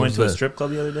that solves. You went to a that. strip club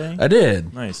the other day? I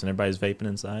did. Nice, and everybody's vaping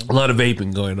inside. A lot of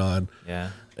vaping going on. Yeah.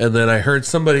 And then I heard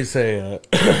somebody say,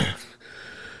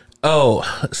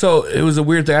 oh, so it was a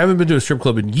weird thing. I haven't been to a strip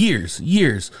club in years.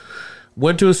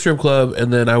 Went to a strip club,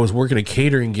 and then I was working a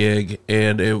catering gig,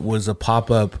 and it was a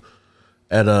pop-up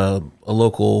at a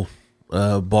local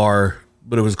bar,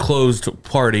 but it was closed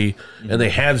party, and they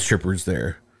had strippers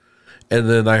there. And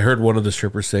then I heard one of the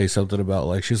strippers say something about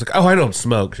like, she's like, oh, I don't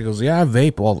smoke. She goes, yeah, I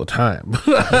vape all the time.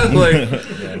 Like,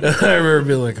 I remember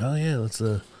being like, oh yeah, that's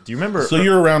a... Do you remember? So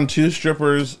you're around 2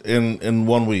 strippers in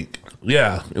 1 week.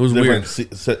 Yeah, it was Different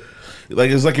weird. Like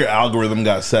it's like your algorithm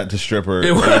got set to stripper.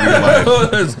 It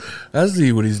was. I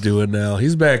see what he's doing now.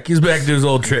 He's back to his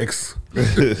old tricks.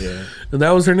 Yeah. And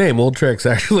that was her name, Old Tricks,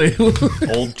 actually.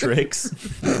 Old Tricks.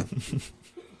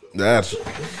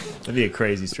 That'd be a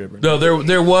crazy stripper. No,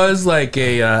 there was like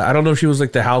a I don't know if she was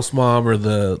like the house mom or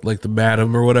the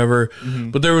madam or whatever,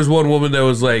 but there was one woman that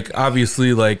was like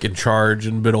obviously like in charge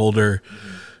and a bit older,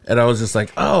 and I was just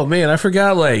like, oh man, I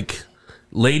forgot like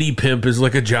lady pimp is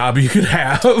like a job you could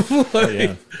have.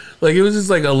 Like it was just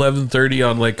like 11:30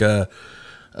 on like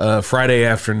a Friday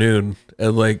afternoon,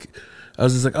 and like I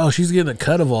was just like, oh, she's getting a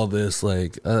cut of all this.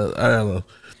 Like I don't know.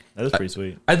 That was pretty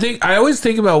sweet. I always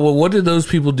think about, well, what did those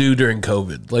people do during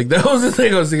COVID? Like that was the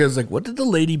thing I was thinking. I was like, what did the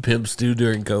lady pimps do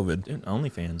during COVID? Dude,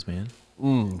 OnlyFans, man.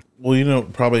 Well,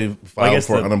 probably filed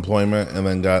for unemployment and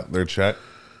then got their check.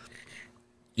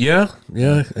 Yeah,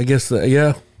 I guess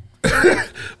yeah.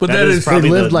 But that is they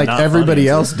lived like everybody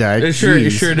else died. It sure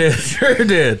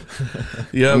did.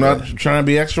 Yeah, I'm not trying to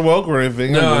be extra woke or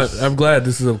anything. No, I'm glad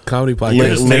this is a comedy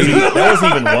podcast. That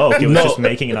wasn't even woke. It was just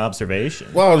making an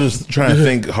observation. Well, I was just trying to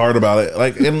think hard about it.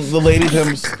 Like, and the lady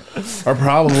pimps are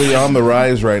probably on the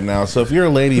rise right now. So if you're a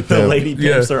lady pimp, the lady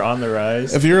pimps are on the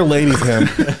rise. If you're a lady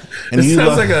pimp, and it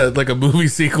sounds like a movie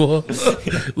sequel,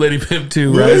 Lady Pimp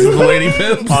 2, Rise of the Lady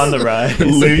Pimps. On the rise,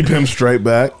 Lady Pimp Strike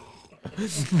Back.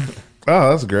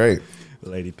 Oh, that's great.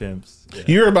 Lady pimps. Yeah.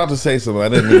 You were about to say something. I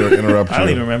didn't mean to interrupt you. I don't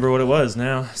even remember what it was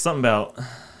now. Something about,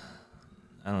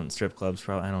 strip clubs.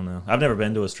 Probably. I don't know. I've never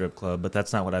been to a strip club, but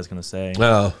that's not what I was going to say.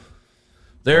 Oh.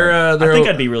 I think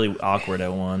I'd be really awkward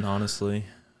at one, honestly.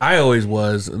 I always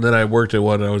was, and then I worked at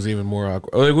one and I was even more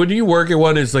awkward. Like when you work at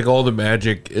one, it's like all the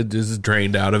magic is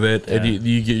drained out of it, and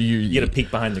you get a peek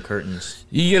behind the curtains.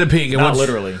 You get a peek. Not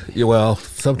literally. Well,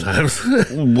 sometimes.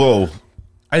 Whoa.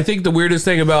 I think the weirdest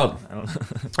thing about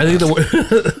I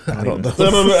don't know.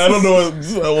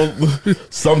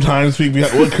 Sometimes peek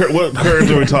behind. What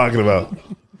curtains are we talking about?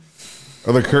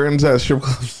 Are there curtains at strip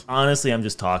clubs? Honestly, I'm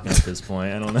just talking at this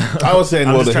point. I don't know. I was saying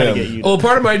well to him. Well,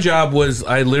 part of my job was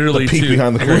I literally peek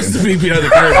behind the curtains. Was to peek behind the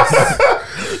curtains.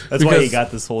 That's why he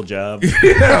got this whole job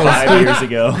 5 years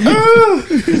ago.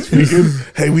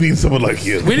 Hey, we need someone like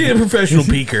you. We need a professional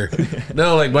peeker.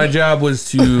 No, like my job was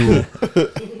to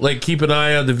like keep an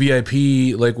eye on the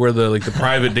VIP, like where the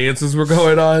private dances were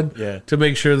going on. Yeah. To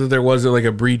make sure that there wasn't like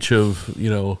a breach of,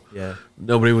 Yeah.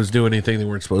 Nobody was doing anything they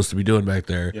weren't supposed to be doing back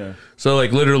there. Yeah. So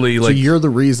like literally So you're the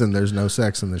reason there's no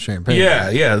sex in the champagne.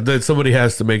 Yeah, that somebody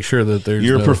has to make sure that there's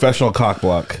You're a professional cock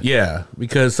block. Yeah,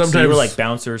 because sometimes so you were like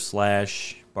bouncer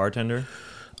 / bartender?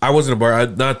 I wasn't a bar,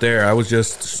 not there. I was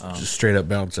just straight up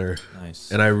bouncer.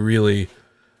 Nice. And I really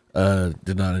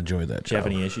did not enjoy that job. Do you have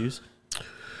any issues?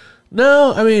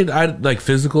 No, I mean, I like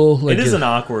physical. Like, it is an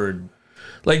awkward.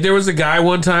 Like there was a guy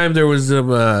one time. There was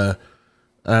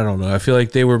I don't know. I feel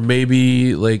like they were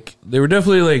maybe like they were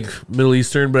definitely like Middle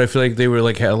Eastern, but I feel like they were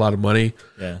like had a lot of money.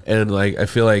 Yeah. And like I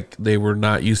feel like they were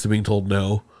not used to being told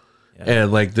no. Yeah.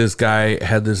 And like this guy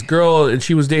had this girl, and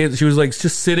she was dating. She was like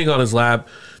just sitting on his lap,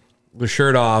 with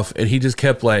shirt off, and he just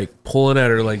kept like pulling at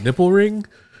her like nipple ring,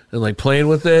 and like playing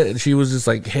with it. And she was just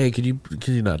like, "Hey, can you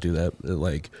not do that?" And,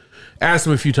 like asked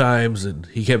him a few times, and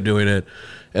he kept doing it.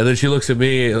 And then she looks at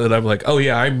me, and I'm like, "Oh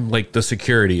yeah, I'm like the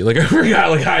security. Like I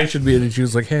forgot like I should be." And she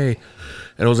was like, "Hey,"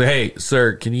 and I was like, "Hey,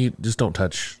 sir, can you just don't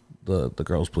touch the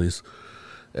girls, please?"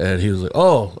 And he was like,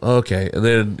 "Oh, okay." And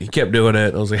then he kept doing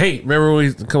it. I was like, "Hey, remember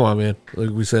when come on, man. Like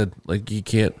we said, like you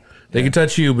can't, they can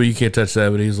touch you, but you can't touch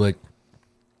them." And he's like,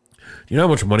 "You know how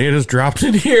much money I just dropped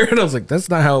in here?" And I was like, "That's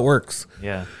not how it works."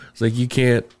 Yeah. It's like, you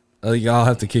can't, I'll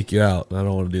have to kick you out. And I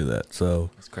don't want to do that. So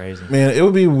It's crazy. Man, it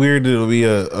would be weird to be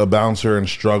a bouncer and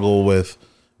struggle with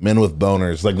men with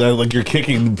boners. Like that, like you're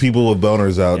kicking people with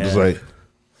boners out. Yeah. Just like,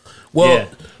 well, Yeah.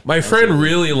 my friend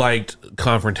really liked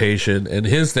confrontation, and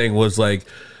his thing was like,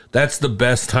 that's the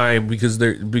best time because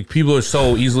people are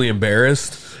so easily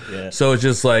embarrassed. Yeah. So it's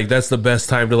just like, that's the best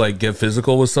time to like get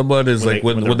physical with someone is When like they-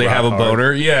 when when they they're have a rock hard.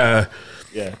 boner. Yeah.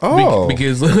 Yeah. oh,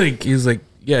 Because like, he's like,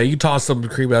 yeah, you toss some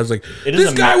cream. I was like, It is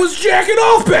this a guy was jacking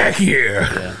off back here.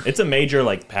 Yeah. It's a major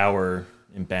like power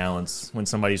imbalance when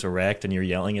somebody's erect and you're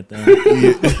yelling at them.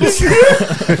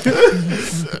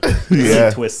 yeah,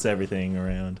 It twists everything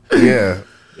around. yeah.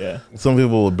 Yeah. Some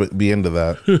people would be into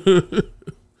that.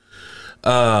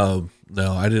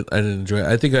 No, I didn't enjoy it.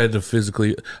 I think I had to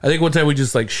physically. I think one time we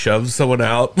just like shoved someone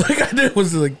out. Like I did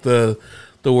was like the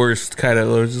worst kind of.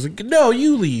 I was just like, no,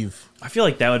 you leave. I feel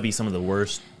like that would be some of the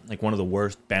worst, like one of the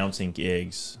worst bouncing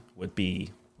gigs would be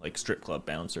like strip club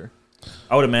bouncer.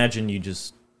 I would imagine you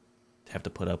just have to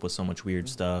put up with so much weird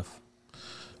stuff.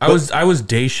 I was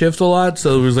day shift a lot,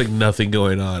 so there was like nothing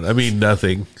going on. I mean,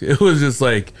 nothing. It was just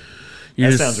like you're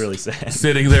That just sounds really sad.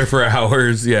 sitting there for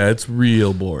hours. Yeah, it's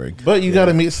real boring. But you got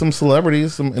to meet some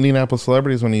celebrities, some Indianapolis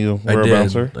celebrities when you were a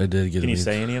bouncer. I did get. Can you to meet-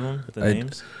 say any of them? The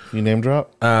names? You name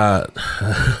drop? I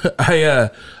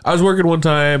was working one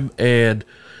time and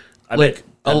I like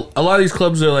bet a lot of these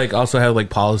clubs are like also have like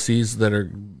policies that are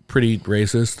pretty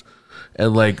racist,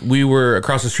 and like we were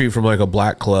across the street from like a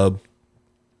black club,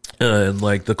 and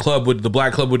like the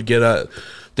black club would get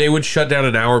they would shut down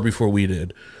an hour before we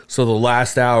did. So the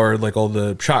last hour, like all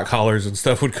the shot callers and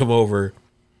stuff would come over,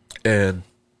 and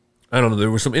I don't know,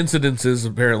 there were some incidences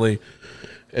apparently,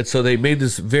 and so they made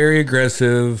this very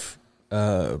aggressive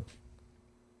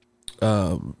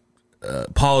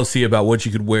policy about what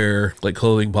you could wear, like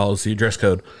clothing policy, dress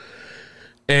code.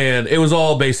 And it was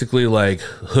all basically like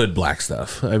hood black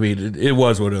stuff. I mean, it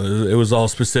was what it was. It was all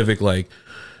specific, like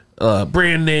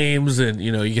brand names, and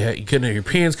you know, you couldn't, your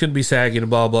pants couldn't be sagging and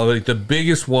blah blah. But like, the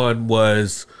biggest one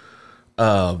was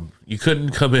you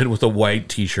couldn't come in with a white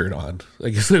T-shirt on.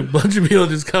 Like it's a bunch of people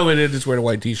just coming in just wearing a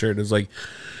white T-shirt. It's like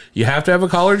you have to have a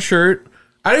collared shirt.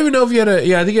 I don't even know if you had I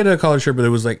think you had a collared shirt, but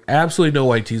there was like absolutely no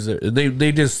white tees there.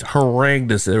 They just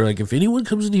harangued us. They were like, if anyone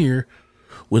comes in here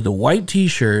with a white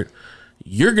T-shirt,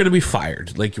 you're going to be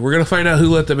fired. Like, we're going to find out who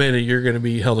let them in, and you're going to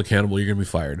be held accountable. You're going to be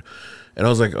fired. And I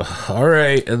was like, all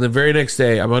right. And the very next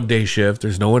day, I'm on day shift.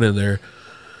 There's no one in there.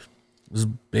 This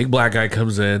big black guy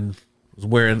comes in, was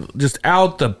wearing just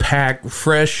out the pack,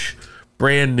 fresh,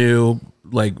 brand new,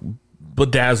 like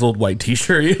bedazzled white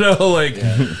T-shirt, you know, like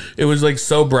it was like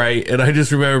so bright. And I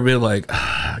just remember being like,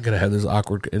 I gotta have this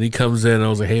awkward. And he comes in, and I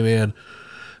was like, hey man,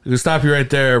 I'm gonna stop you right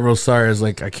there. I'm real sorry. I was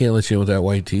like, I can't let you in with that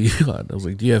white tee on. I was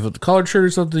like, do you have a collared shirt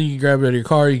or something? You can grab it out of your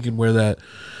car. You can wear that.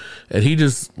 And he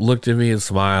just looked at me and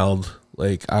smiled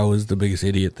like I was the biggest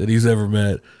idiot that he's ever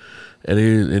met.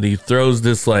 And he throws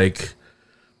this like,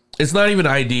 it's not even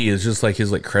ID. It's just like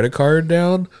his like credit card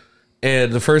down.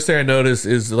 And the first thing I noticed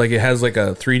is like it has like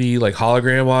a 3D like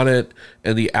hologram on it,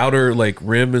 and the outer like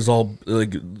rim is all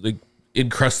like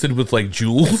encrusted with like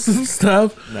jewels and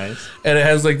stuff. Nice. And it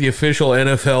has like the official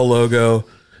NFL logo,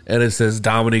 and it says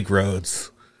Dominique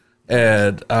Rhodes.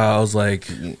 And I was like,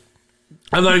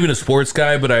 I'm not even a sports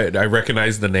guy, but I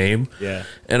recognize the name. Yeah.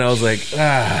 And I was like,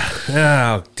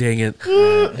 oh, dang it.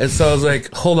 And so I was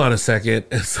like, hold on a second.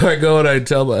 And so I go and I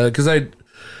tell, because I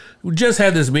just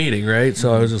had this meeting, right?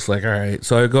 So I was just like, all right.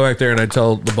 So I go back there and I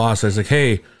tell the boss, I was like,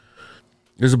 hey,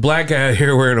 there's a black guy out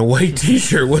here wearing a white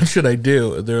T-shirt. What should I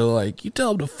do? And they're like, you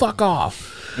tell him to fuck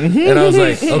off. And I was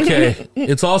like, okay,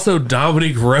 it's also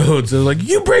Dominique Rhodes. They're like,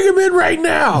 you bring him in right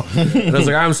now. And I was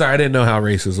like, I'm sorry, I didn't know how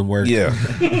racism worked. Yeah.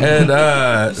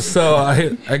 And so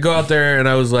I go out there and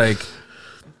I was like,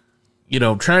 you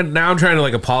know, I'm trying to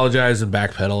like apologize and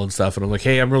backpedal and stuff. And I'm like,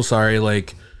 hey, I'm real sorry.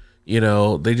 Like, you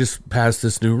know, they just passed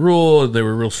this new rule and they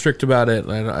were real strict about it.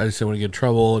 And I just didn't want to get in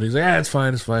trouble. And he's like, it's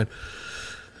fine. It's fine.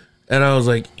 And I was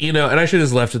like, you know, and I should have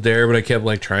just left it there, but I kept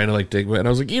like trying to like dig. And I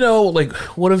was like, you know, like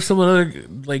what if some other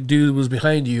like dude was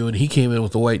behind you and he came in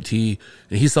with a white tee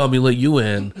and he saw me let you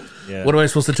in? Yeah. What am I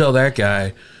supposed to tell that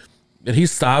guy? And he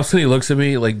stops and he looks at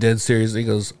me like dead serious. And he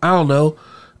goes, I don't know.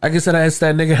 I guess I asked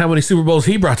that nigga how many Super Bowls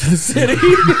he brought to the city.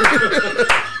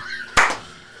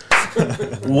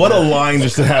 What a line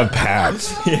just to have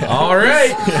Pats. All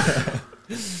right.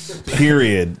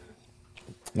 Period.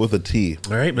 with a T.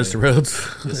 All right, Mr. Rhodes.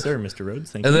 Yes, sir, Mr.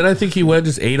 Rhodes. Thank And you. then I think he went and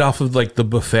just ate off of like the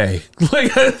buffet.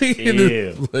 Like I think he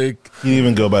Ew. just, like He didn't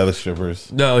even go by the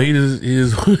strippers. no, he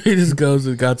just goes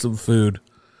and got some food.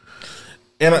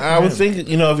 And I would think,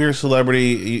 you know, if you're a celebrity,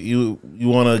 you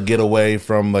want to get away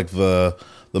from like the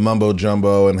mumbo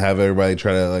jumbo and have everybody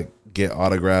try to like get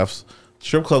autographs.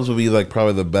 Strip clubs would be like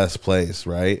probably the best place,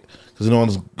 right? Because no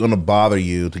one's going to bother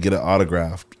you to get it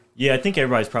autographed. Yeah, I think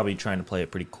everybody's probably trying to play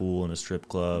it pretty cool in a strip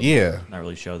club. Yeah. Not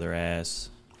really show their ass.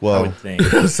 Well, I would think.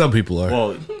 Some people are.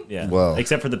 Well, yeah. Well.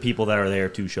 Except for the people that are there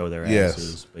to show their Yes.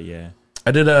 asses. But yeah. I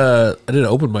did an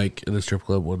open mic in a strip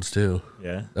club once too.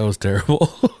 Yeah. That was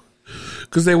terrible.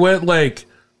 Because they went like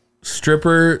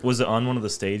stripper. Was it on one of the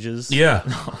stages? Yeah.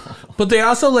 But they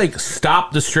also like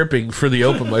stopped the stripping for the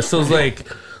open mic. So it's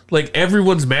like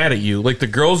everyone's mad at you. Like the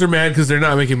girls are mad because they're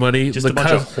not making money. Just the a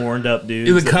bunch of horned up dudes.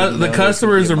 the, that didn't know the they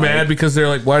customers could are get mad mic. because they're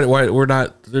like, why they're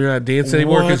not dancing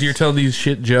anymore because What? you're telling these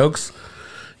shit jokes.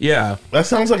 Yeah. that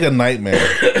sounds like a nightmare.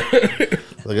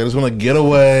 Like, I just want to get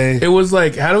away. It was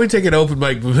like, how do we take an open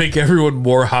mic but make everyone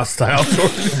more hostile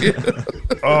towards you?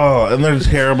 Oh, and there's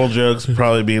terrible jokes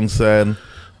probably being said.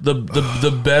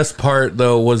 The best part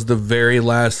though was the very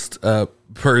last it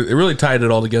really tied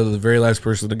it all together. The very last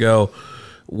person to go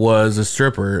was a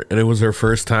stripper, and it was her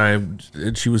first time,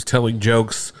 and she was telling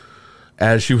jokes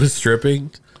as she was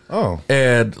stripping. Oh.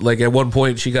 And like at one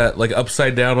point she got like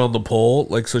upside down on the pole,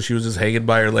 like so she was just hanging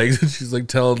by her legs, and she's like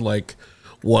telling like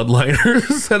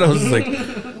one-liners, and I was like,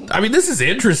 I mean, this is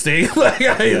interesting. Like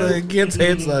I can't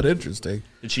say it's not interesting.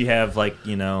 Did she have like,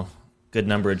 you know, good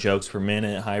number of jokes per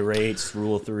minute, high rates,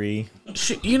 rule of three?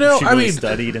 She I mean,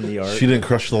 studied in the art. She didn't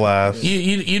crush the laughs.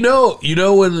 You know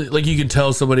when like you can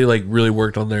tell somebody like really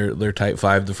worked on their type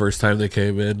 5 the first time they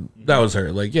came in. That was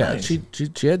her. Like yeah, Nice.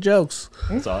 she had jokes.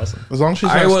 That's awesome. As long as she's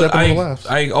not stepping on the laughs.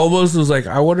 I almost was like,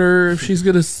 I wonder if she's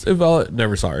gonna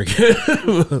never saw her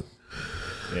again.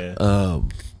 Yeah.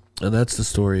 And that's the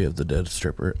story of the dead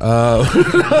stripper.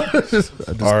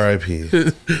 R.I.P.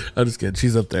 I'm just kidding.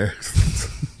 She's up there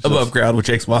above ground with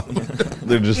Jake's mom.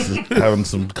 They're just having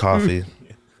some coffee.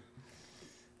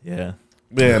 Yeah.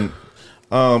 Man,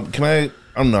 can I?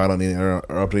 No, I don't need to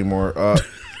interrupt anymore. No,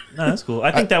 that's cool.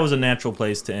 I think that was a natural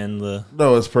place to end the.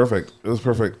 No, it's perfect. It was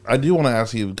perfect. I do want to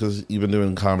ask you, because you've been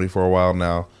doing comedy for a while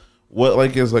now, what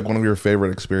like is like one of your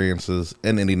favorite experiences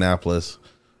in Indianapolis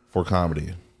for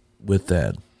comedy? With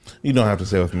that, you don't have to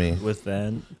say with me. With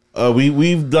that,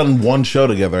 we've done one show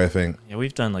together, I think. Yeah,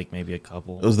 we've done like maybe a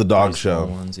couple. It was the dog pretty small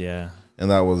show. ones, yeah. And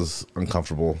that was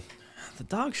uncomfortable. The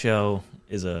dog show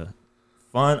is a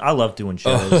fun. I love doing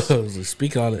shows,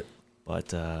 speak on it.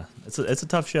 but it's a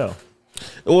tough show.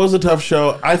 It was a tough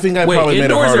show. I think I probably made it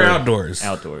indoors harder. or outdoors?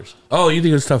 Outdoors. Oh, you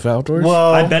think it's tough outdoors?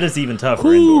 Well, I bet it's even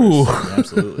tougher indoors.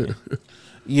 Absolutely.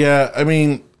 Yeah, I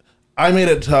mean, I made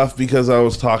it tough because I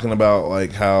was talking about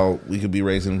like how we could be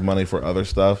raising money for other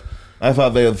stuff. I thought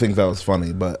they would think that was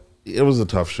funny, but it was a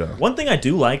tough show. One thing I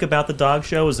do like about the dog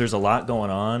show is there's a lot going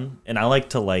on, and I like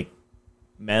to like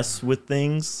mess with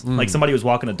things. Like somebody was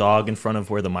walking a dog in front of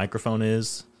where the microphone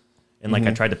is, and like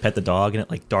I tried to pet the dog, and it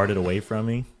like darted away from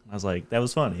me. I was like, that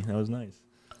was funny. That was nice.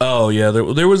 Oh yeah,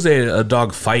 there was a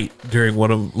dog fight during one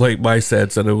of like my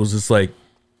sets, and it was just like,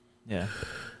 Yeah.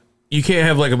 you can't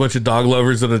have like a bunch of dog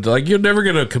lovers and like you're never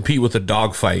gonna compete with a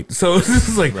dog fight. So it's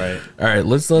just like, Right. all right,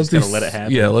 let's Just gotta these let it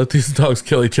happen. Yeah, let these dogs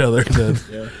kill each other. And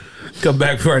then come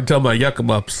back before I tell my yuck 'em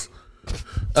ups.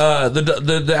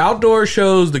 The outdoor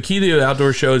shows, the key to the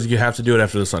outdoor shows, you have to do it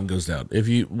after the sun goes down.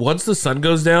 Once the sun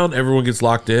goes down, everyone gets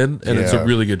locked in, and it's a Yeah.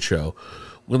 really good show.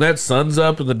 When that sun's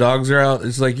up and the dogs are out,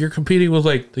 it's like you're competing with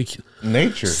like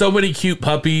Nature. so many cute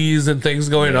puppies and things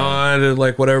going on and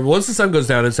like whatever. Once the sun goes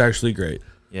down, it's actually great.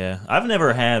 Yeah. I've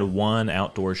never had one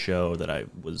outdoor show that I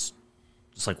was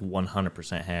just like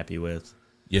 100% happy with.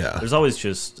 Yeah. There's always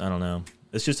just, I don't know.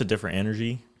 It's just a different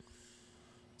energy.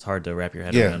 It's hard to wrap your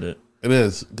head Yeah, around it. it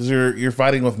is, because you're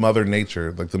fighting with Mother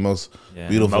Nature, like the most Yeah.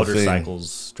 beautiful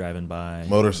Motorcycles driving by. thing.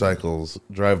 Motorcycles,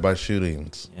 drive-by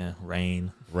shootings, Yeah.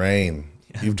 Rain. rain.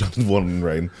 You've done one in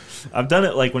rain. I've done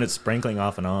it like when it's sprinkling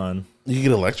off and on. You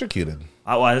get electrocuted.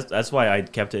 That's why I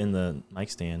kept it in the mic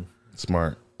stand.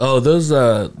 Smart. Oh, those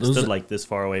Stood like this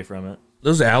far away from it.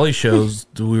 those alley shows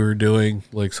that we were doing,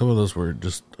 like some of those were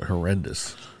just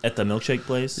horrendous. At the milkshake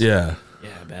place? Yeah. Yeah,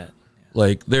 I bet.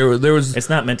 Like there was It's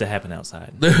not meant to happen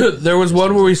outside. there was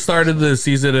one where we started the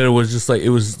season and it was just like it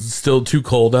was still too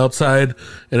cold outside,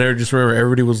 and I just remember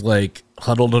everybody was like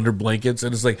huddled under blankets,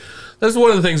 and it's like that's one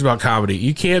of the things about comedy.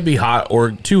 You can't be hot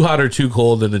or too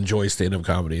cold and enjoy stand-up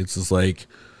comedy. It's just like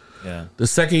Yeah. the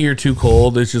second you're too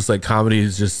cold, it's just like comedy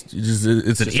is just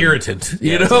it's an irritant.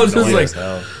 You know, it's just annoying like as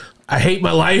hell. I hate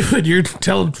my life and you're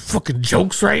telling fucking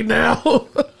jokes right now.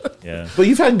 Yeah. But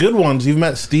you've had good ones. You've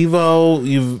met Steve-O.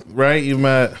 You've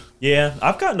met Yeah,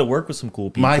 I've gotten to work with some cool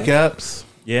people. Mike Epps.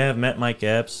 Yeah, I've met Mike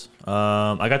Epps.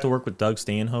 I got to work with Doug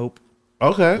Stanhope,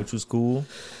 Okay. which was cool.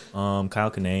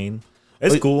 Kyle Kinane.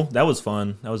 It's cool. That was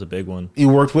fun. That was a big one. You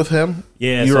worked with him?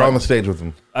 Yeah, You so were on the stage with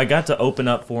him. I got to open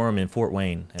up for him in Fort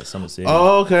Wayne at Summit City.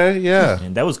 Oh, okay. Yeah.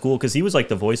 And that was cool because he was like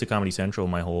the voice of Comedy Central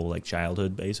my whole like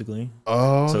childhood, basically.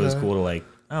 Oh, So it was okay. cool to like,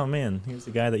 oh man, here's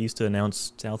the guy that used to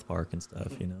announce South Park and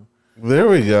stuff, you know. There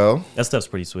we go. That stuff's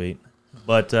pretty sweet.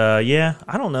 But yeah,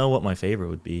 I don't know what my favorite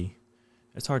would be.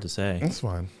 It's hard to say. That's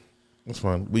fine. That's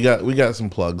fine. We got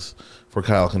some plugs for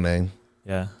Kyle Kinane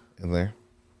Yeah. in there.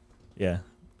 Yeah.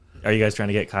 Are you guys trying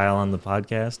to get Kyle on the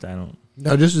podcast? I don't.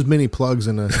 No, just as many plugs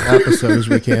in an episode as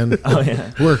we can. Oh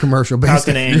yeah. We're a commercial Kyle based.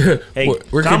 Kinane. Hey,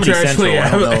 We're Comedy Central. contractually I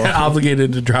don't know.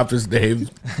 obligated to drop his name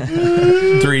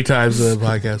 3 times in the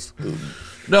podcast.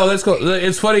 No, that's cool.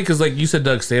 It's funny because like you said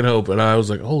Doug Stanhope, and I was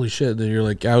like, holy shit. And then you're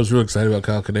like, I was real excited about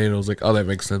Kyle Kinane. I was like, oh, that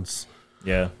makes sense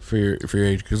Yeah. for your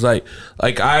age because I'm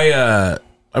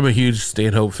a huge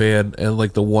Stanhope fan, and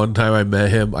like the one time I met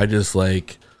him, I just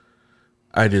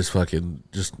fucking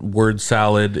just word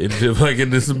salad into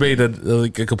fucking just made a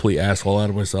complete asshole out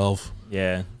of myself.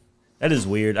 Yeah. That is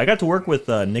weird. I got to work with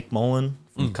Nick Mullen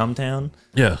from Cumtown.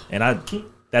 Yeah. And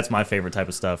that's my favorite type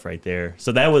of stuff right there.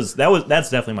 So that's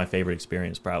definitely my favorite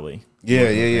experience probably.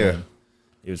 Yeah.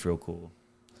 It was real cool.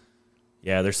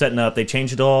 Yeah, they're setting up. They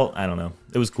changed it all. I don't know.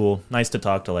 It was cool. Nice to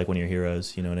talk to like one of your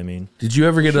heroes. You know what I mean? Did you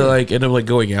ever get to like end up like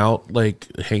going out, like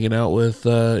hanging out with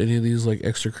any of these like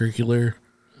extracurricular?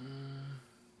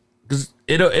 Because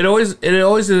it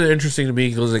always is interesting to me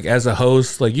because like as a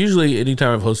host, like usually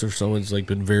anytime I've hosted for someone, it's like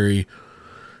been very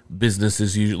business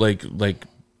as usual. Like,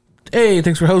 hey,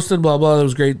 thanks for hosting, blah blah. That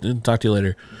was great, and talk to you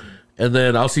later. And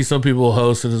then I'll see some people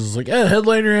host and it's like, yeah,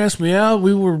 headliner asked me out.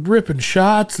 We were ripping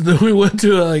shots, and then we went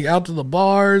to like out to the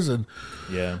bars and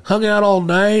Yeah. hung out all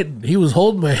night. He was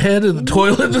holding my head in the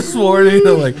toilet this morning.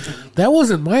 I'm like, that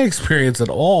wasn't my experience at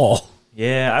all.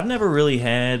 Yeah, I've never really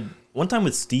had one time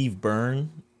with Steve Byrne.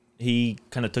 He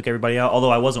kind of took everybody out.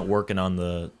 Although I wasn't working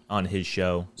on his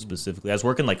show specifically. I was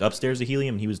working like upstairs at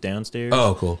Helium. And he was downstairs.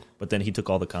 Oh, cool. But then he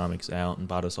took all the comics out and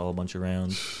bought us all a bunch of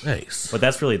rounds. Nice. But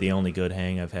that's really the only good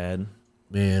hang I've had.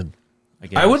 Man, I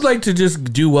guess. I would like to just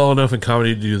do well enough in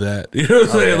comedy to do that. You know what I'm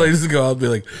saying? yeah. Like just go out and be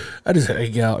like, I just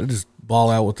hang out and just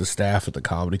ball out with the staff at the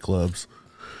comedy clubs.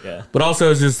 Yeah. But also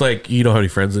it's just like you don't have any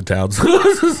friends in town, so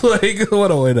it's just like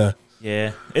what a way to.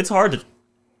 Yeah, it's hard to.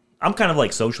 I'm kind of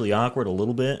like socially awkward a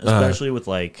little bit, especially with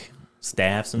like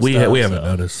staffs and We stuff. haven't so-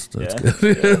 noticed. That's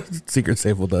Yeah. good. Secret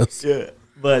safe with us. Yeah,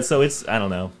 but so it's I don't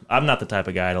know. I'm not the type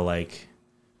of guy to like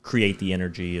create the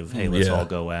energy of hey, let's Yeah. all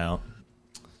go out.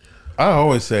 I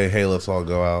always say, hey, let's all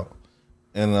go out.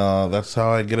 And that's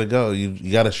how I get to go.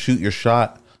 You got to shoot your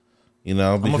shot, you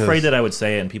know. I'm because- afraid that I would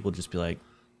say it and people would just be like,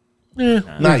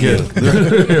 Not you.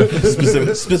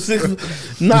 specific,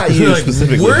 not you Like,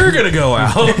 specifically. we're gonna go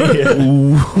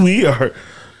out. We are.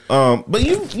 But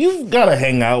you've got to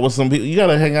hang out with some people. You got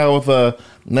to hang out with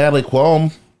Natalie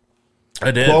Cuomo.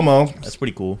 I did. Cuomo. that's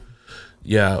pretty cool.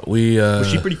 Yeah, we. Was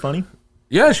she pretty funny?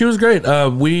 Yeah, she was great.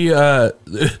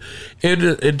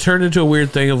 It turned into a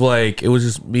weird thing of like it was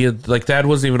just me and like Thad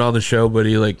wasn't even on the show, but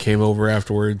he like came over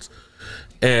afterwards,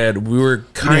 and we were You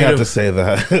kind have of to say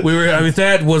that. we were. I mean,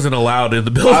 Thad wasn't allowed in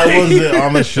the building. I wasn't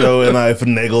on the show, and I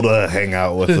finagled to hang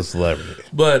out with a celebrity.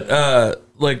 But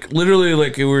like literally,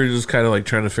 like we were just kind of like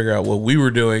trying to figure out what we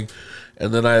were doing,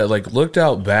 and then I like looked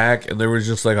out back, and there was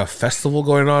just like a festival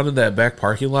going on in that back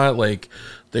parking lot. Like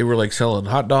they were like selling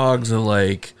hot dogs and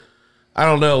like. I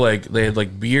don't know, like they had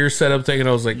like beer set up thing, and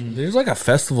I was like, "There's like a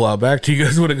festival out back. Do you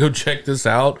guys want to go check this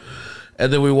out?"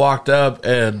 And then we walked up,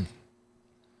 and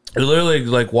we literally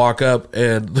like walk up,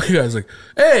 and the guy's like,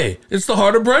 "Hey, it's the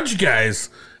Heart of Brunch guys."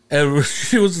 And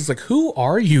she was just like, "Who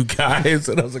are you guys?"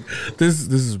 And I was like, "This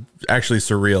is actually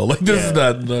surreal. Like this is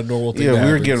not a normal thing." Yeah, that we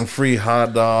were happens." getting free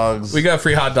hot dogs. We got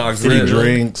free hot dogs, Free and then-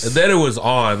 drinks. and then it was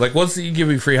on. Like once you give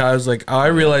me free hot, I was like, oh, I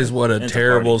realized what a It's a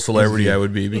terrible party. celebrity I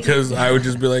would be because I would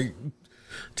just be like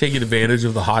taking advantage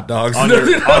of the hot dogs. On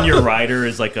your rider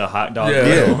is like a hot dog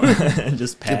Yeah. grill. And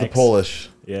just Get packs. the Polish.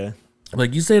 Yeah.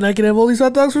 Like you saying, I can have all these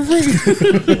hot dogs for free.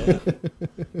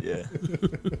 Yeah.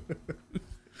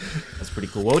 That's pretty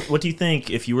cool. What do you think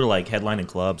if you were like headlining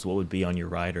clubs? What would be on your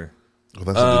rider? Oh,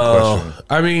 that's a good question.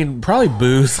 I mean, probably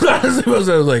booze. I suppose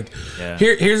I was like, Yeah.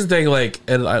 here's the thing, like,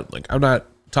 and I'm not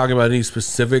talking about any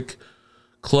specific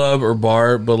club or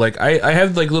bar, but like I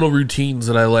have like little routines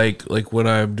that I like when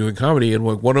I'm doing comedy, and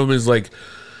like one of them is like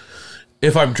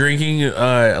If I'm drinking,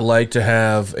 I like to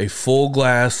have a full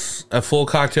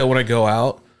cocktail when I go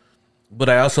out. But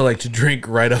I also like to drink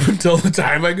right up until the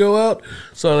time I go out.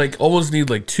 So I like almost need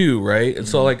like 2, right? And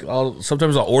so like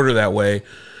sometimes I'll order that way.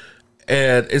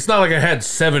 And it's not like I had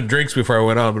 7 drinks before I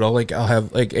went on, but I'll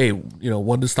have like, hey,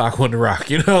 1 to stock, 1 to rock,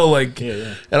 like,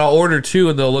 and I'll order 2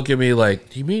 and they'll look at me like,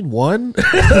 do you mean 1?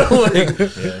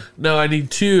 No, I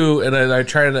need 2. And I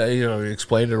try to,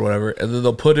 explain it or whatever. And then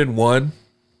they'll put in 1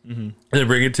 and then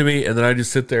bring it to me. And then I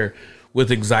just sit there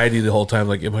with anxiety the whole time.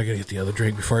 Like, am I going to get the other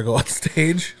drink before I go on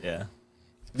stage? Yeah.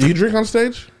 Do you drink on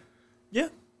stage? Yeah,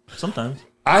 sometimes.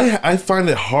 I find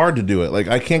it hard to do it. Like,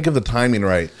 I can't get the timing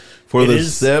right for the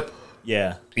sip.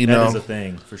 Yeah, that is a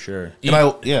thing for sure. And I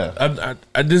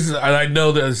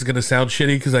know that this is gonna sound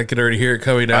shitty because I can already hear it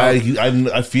coming out.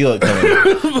 I feel it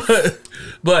coming.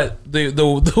 but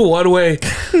the one way,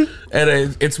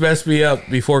 and it's messed me up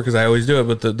before because I always do it.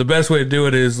 But the best way to do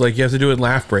it is like you have to do it in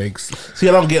laugh breaks. See,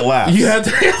 I don't get laughs. You have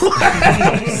to get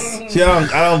laughs. See, I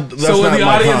don't. That's so when the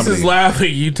audience comedy is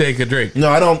laughing, you take a drink. No,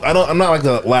 I don't. I'm not like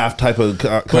the laugh type of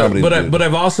comedy. But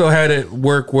I've also had it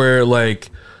work where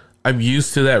like I'm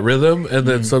used to that rhythm, and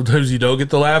then sometimes you don't get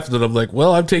the laugh, and then I'm like,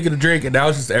 well, I'm taking a drink, and now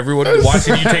it's just everyone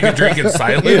watching you take a drink in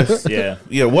silence.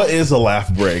 Yeah. What is a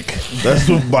laugh break? That's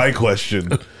my question.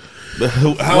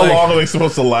 How long are they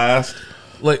supposed to last?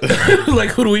 Like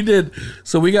when we did,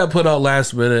 so we got put out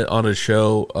last minute on a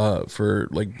show for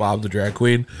like Bob the Drag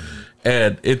Queen,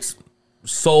 and it's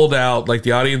sold out. Like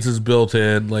the audience is built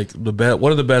in, like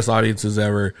one of the best audiences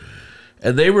ever,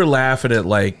 and they were laughing at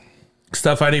like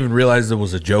stuff I didn't even realize it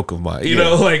was a joke of mine. You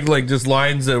know, like just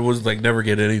lines that was like never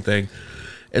get anything.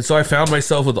 And so I found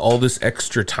myself with all this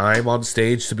extra time on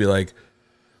stage to be like,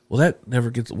 well, that never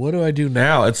gets. What do I do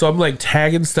now? And so I'm like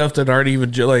tagging stuff that aren't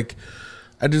even like.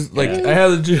 I just like I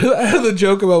had the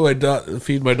joke about my dog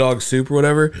feed my dog soup or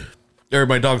whatever, or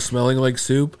my dog smelling like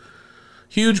soup.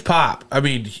 Huge pop. I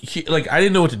mean, like I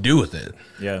didn't know what to do with it.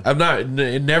 Yeah, I'm not.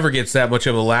 It never gets that much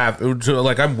of a laugh.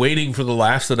 Like I'm waiting for the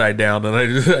laughs to die down, and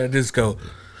I just go,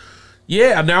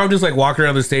 yeah. Now I'm just like walking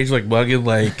around the stage like mugging,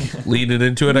 like leaning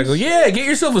into it. I go, yeah, get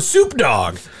yourself a soup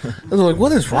dog. I was like,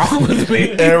 what is wrong with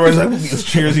me? And everyone's like,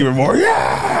 cheers even more.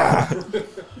 Yeah.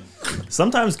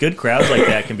 Sometimes good crowds like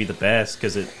that can be the best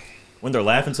because when they're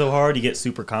laughing so hard, you get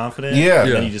super confident. Yeah.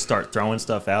 And then you just start throwing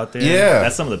stuff out there. Yeah.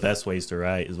 That's some of the best ways to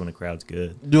write is when a crowd's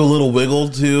good. Do a little wiggle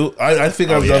too. I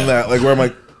think I've done that. Like where I'm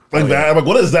like that. I'm like,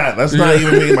 what is that? That's not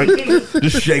even me. Like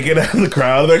just shaking at the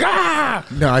crowd. Like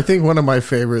No, I think one of my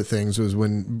favorite things was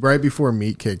when right before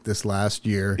Meat Cake this last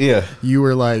year. Yeah. You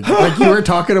were like you were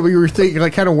talking about, you were thinking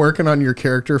like kind of working on your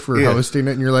character for hosting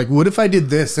it, and you're like, what if I did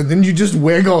this? And then you just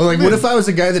wiggle like, what if I was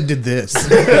a guy that did this?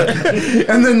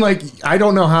 And then like I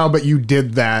don't know how, but you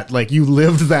did that. Like you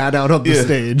lived that out on the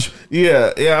stage.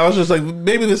 Yeah. I was just like,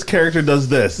 maybe this character does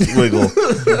this wiggle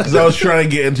because I was trying to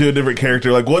get into a different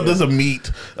character. Like, what does a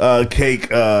meat cake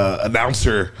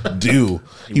announcer do?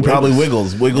 He probably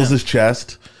wiggles his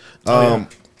chest, and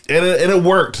it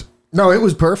worked. No, it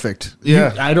was perfect.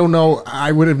 Yeah. I don't know.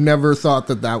 I would have never thought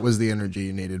that was the energy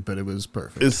you needed, but it was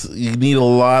perfect. You need a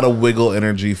lot of wiggle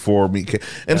energy for meat cake.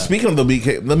 And speaking of the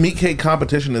meat cake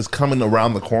competition is coming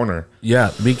around the corner.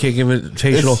 Yeah, Meat Cake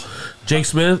Invitational. Jake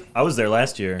Smith, I was there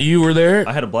last year. you were there.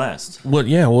 I had a blast. What?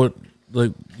 Yeah. What?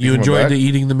 Like you went enjoyed back?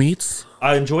 eating the meats?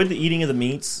 I enjoyed the eating of the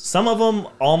meats. Some of them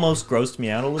almost grossed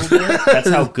me out a little bit. That's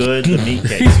how good the meat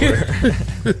cakes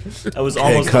were. I was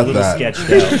almost a cut little that. sketched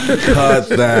out. Cut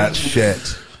that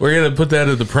shit. We're gonna put that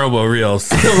in the promo reels.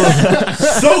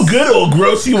 So good it'll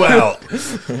gross you out.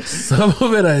 Some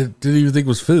of it I didn't even think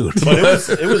was food. But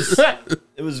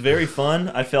it was very fun.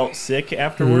 I felt sick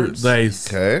afterwards.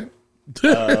 Nice. Okay. Is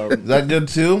that good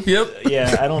too? Yep.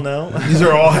 Yeah, I don't know. These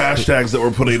are all hashtags that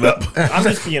we're putting up. I'm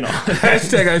just being honest.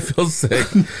 Hashtag I feel sick.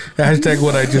 Hashtag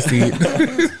what I just eat.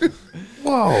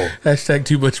 Whoa. Hashtag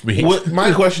too much meat.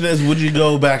 My question is, would you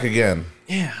go back again?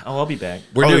 Yeah. Oh, I'll be back.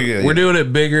 We're doing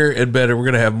it bigger and better. We're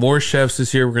gonna have more chefs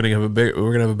this year. We're gonna have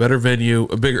a better venue,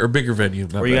 a bigger venue.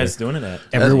 Where are you guys doing it at?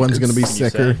 Everyone's going to be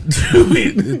sicker.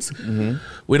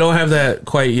 We don't have that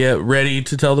quite yet ready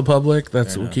to tell the public.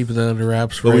 We're keeping that under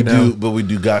wraps right now. But we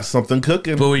do got something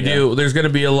cooking. But we do. There's going to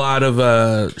be a lot of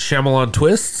Shyamalan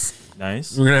twists.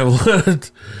 Nice. We're going to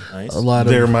have Nice. a lot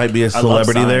of. There might be a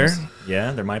celebrity there.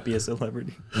 Yeah, there might be a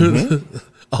celebrity.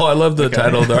 Oh, I love the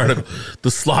title of the article: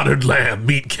 "The Slaughtered Lamb,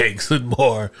 Meat Cakes, and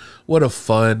More." What a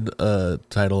fun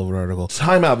title of an article.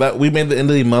 Time out. That we made the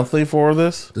Indie Monthly for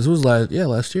this. This was last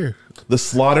year. The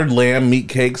Slaughtered Lamb, Meat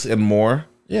Cakes, and More.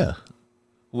 Yeah.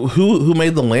 Who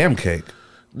made the lamb cake?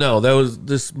 No, that was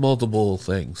this multiple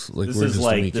things. Like This we're is just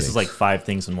like the meat this is cakes. like 5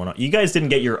 things in one. You guys didn't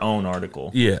get your own article.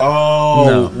 Yeah.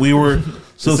 Oh, we were.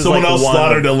 So This is someone like else one-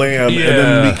 slaughtered a lamb, and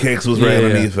then meat cakes was right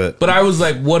underneath it. But I was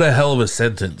like, what a hell of a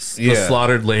sentence. The Yeah.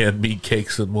 slaughtered land, meat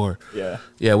cakes, and more. Yeah.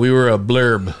 Yeah, we were a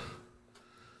blurb.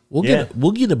 We'll Yeah.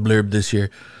 get a blurb this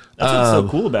year. That's what's so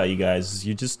cool about you guys. Is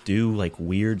you just do like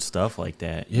weird stuff like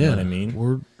that. You know what I mean?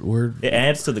 We're It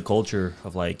adds to the culture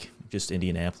of like just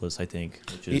Indianapolis, I think,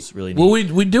 which is really neat well,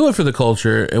 we do it for the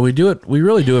culture, and we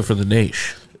really do it for the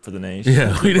nation. for the nation.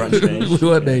 Yeah, we Brunch nation. we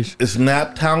want nation. It's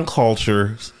Naptown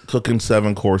culture cooking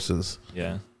 7 courses.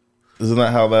 Yeah. Isn't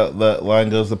that how that line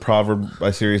goes? The proverb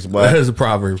by Sirius That Black. is a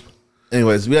proverb.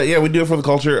 Anyways, yeah, we do it for the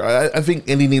culture. I think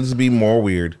Indy needs to be more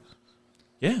weird.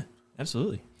 Yeah,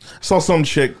 absolutely. I saw some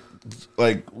chick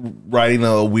like writing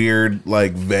a weird,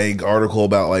 like vague article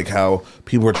about like how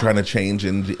people are trying to change,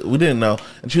 and we didn't know.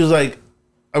 And she was like,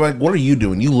 "I'm like, what are you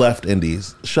doing? You left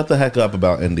Indies. Shut the heck up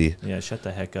about Indy." Yeah, shut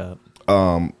the heck up.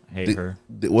 I hate her.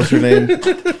 What's her name?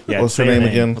 Yeah, What's her say name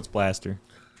again? Let's blast her.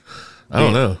 I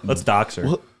don't know. Let's dox her.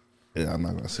 Yeah, I'm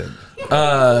not gonna say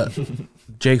it.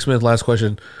 Jake Smith, last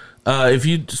question. If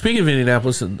you speaking of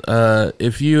Indianapolis,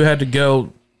 if you had to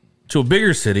go to a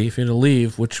bigger city, if you had to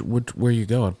leave, where are you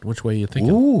going? Which way are you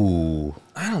thinking? Ooh,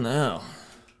 I don't know.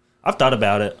 I've thought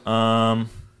about it.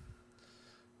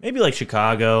 Maybe like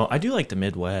Chicago. I do like the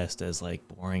Midwest, as like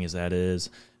boring as that is.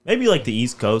 Maybe like the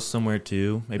East Coast somewhere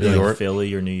too. Maybe New like York?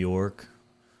 Philly or New York.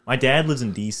 My dad lives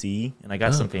in D.C. and I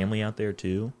got some family out there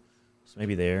too, so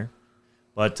maybe there.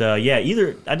 But yeah,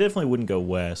 I definitely wouldn't go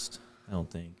west. I don't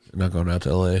think. You're not going out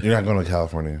to LA. you're not going to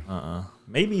California.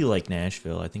 Maybe like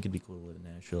Nashville. I think it'd be cool to live in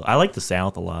Nashville. I like the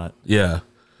South a lot. Yeah.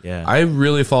 Yeah, I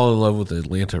really fallen in love with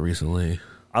Atlanta recently.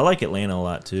 I like Atlanta a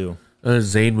lot too.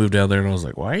 Zane moved down there, and I was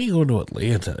like, "Why are you going to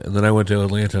Atlanta?" And then I went to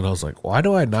Atlanta, and I was like, "Why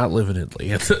do I not live in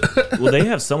Atlanta?" Well, they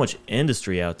have so much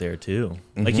industry out there too.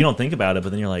 Like you don't think about it, but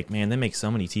then you're like, man, they make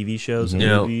so many TV shows and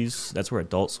Yeah. movies. That's where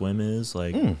Adult Swim is.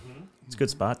 Like, it's a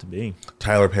good spot to be.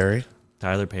 Tyler Perry.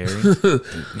 Tyler Perry.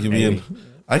 You be in,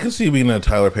 I can see you being in a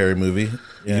Tyler Perry movie.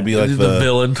 You could be like the the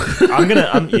villain.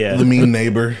 Yeah, the mean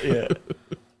neighbor.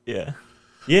 yeah.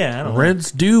 I don't know.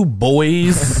 Rents due,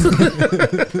 boys.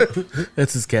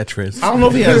 That's his catchphrase. I don't know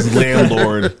if he has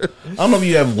landlord. I don't know if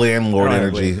you have landlord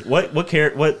Probably. energy. What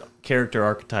character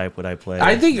archetype would I play?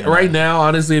 I think right now,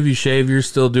 honestly, if you shave, you're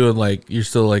still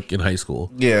in high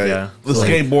school. Yeah, Yeah. the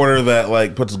skateboarder that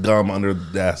like puts gum under the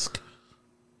desk.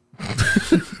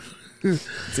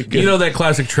 You know that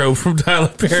classic trope from Tyler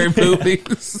Perry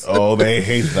movies. Oh, they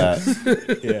hate that.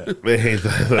 Yeah. They hate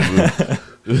that.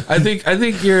 I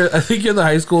think you're the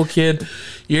high school kid.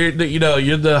 You're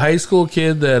the high school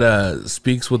kid that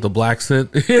speaks with the black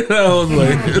accent. You know,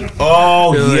 like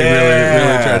Oh really,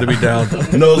 yeah, really trying to be down.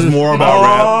 knows more about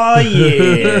rap. Oh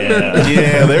yeah.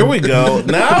 Yeah, there we go.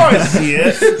 Now I see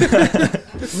it.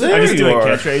 There I'm just you doing are.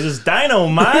 catchphrases.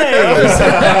 Dynamite.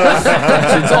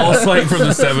 It's all slang from the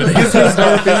 70s.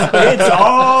 It's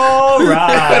all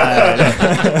right.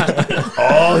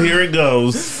 Oh, here it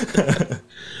goes. That's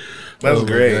Oh my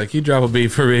great. God, can you drop a beat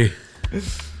for me?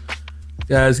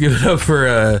 Guys, give it up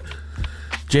for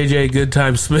JJ Good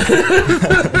Time Smith.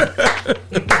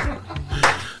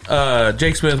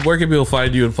 Jake Smith, where can people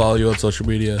find you and follow you on social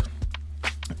media?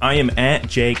 I am at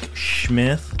Jake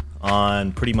Schmith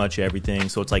on pretty much everything.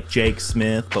 So it's like Jake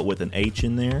Smith, but with an H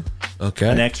in there. Okay.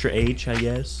 An extra H, I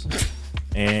guess.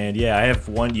 And yeah, I have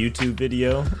one YouTube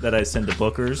video that I send to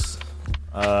bookers.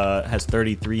 Has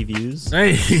 33 views.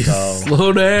 Hey, So, slow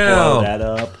Blow down. that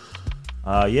up.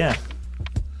 Yeah.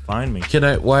 Find me. Can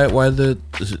I? Why the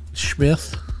is it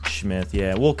Schmith? Schmith,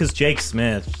 yeah. Well, because Jake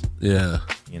Smith, Yeah.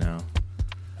 you know.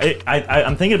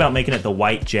 I'm thinking about making it the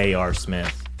white J.R.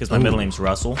 Smith because my middle name's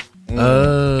Russell,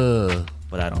 but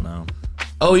I don't know.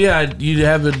 Oh yeah, you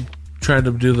have been trying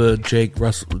to do the Jake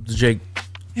Russell, Jake.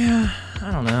 I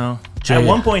don't know. Jay- At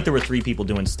one point, there were 3 people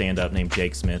doing stand-up named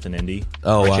Jake Smith and Indy.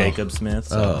 Oh, or wow. Jacob Smith.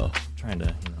 So Oh. trying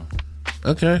to,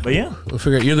 Okay. But yeah, We'll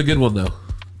figure out. You're the good one though.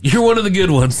 You're one of the good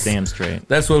ones. damn straight.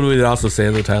 That's what we'd also say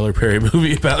in the Tyler Perry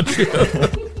movie about you.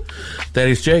 That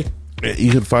is Jake.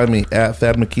 You can find me at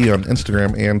Thad McKee on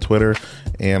Instagram and Twitter.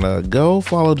 And go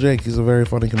follow Jake. He's a very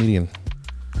funny comedian.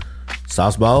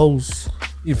 Sauce balls.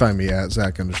 You can find me at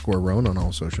Zach_Roan on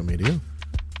all social media.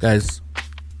 Guys,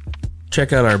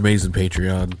 check out our amazing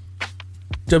Patreon.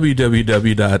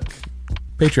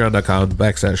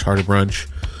 www.patreon.com/HeartofBrunch.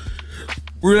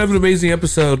 We're gonna have an amazing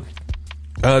episode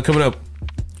coming up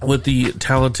with the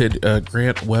talented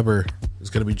Grant Weber is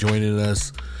going to be joining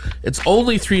us. It's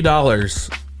only $3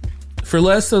 for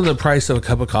less than the price of a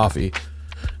cup of coffee.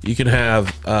 You can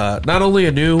have not only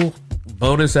a new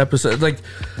bonus episodes. Like,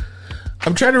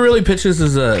 I'm trying to really pitch this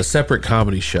as a separate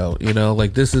comedy show. You know,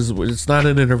 like it's not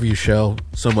an interview show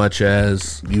so much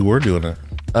as You were doing it.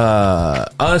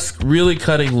 us really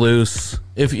cutting loose.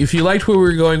 If you liked where we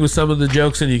were going with some of the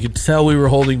jokes and you could tell we were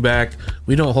holding back,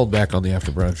 we don't hold back on the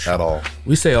After Brunch At all.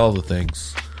 We say all the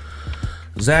things.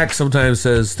 Zach sometimes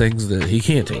says things that he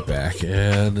can't take back,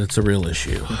 and it's a real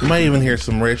issue. You might even hear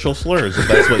some racial slurs if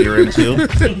that's what you're into.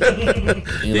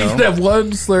 You can have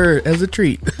one slur as a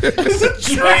treat.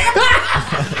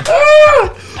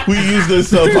 We use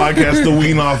this podcast to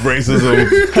wean off racism.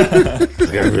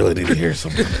 I really need to hear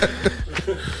something.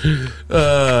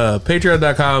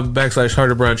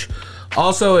 Patreon.com/harderbrunch.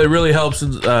 Also, it really helps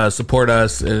support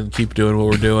us and keep doing what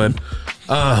we're doing.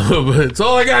 But it's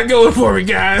all I got going for me,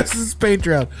 guys. This is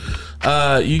Patreon.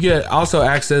 You get also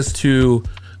access to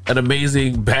an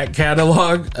amazing back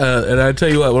catalog. And I tell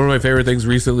you what, one of my favorite things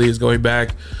recently is going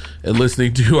back and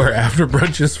listening to our After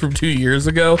Brunches from 2 years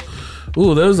ago.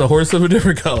 Ooh, that was a horse of a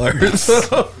different color.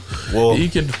 So Well, you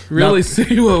can really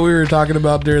see what we were talking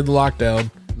about during the lockdown.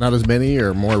 Not as many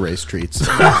or more race treats. You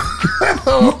got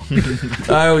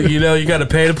to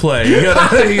pay to play. You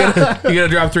got to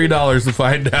drop $3 to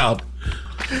find out.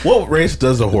 what race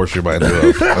does a horse remind you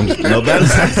of? No,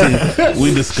 that's actually,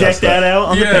 we discussed Check that out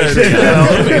on the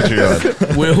Yeah.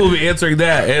 Patreon. We'll be answering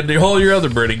that and all your other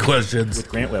burning questions.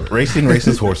 Grant Weber. Racing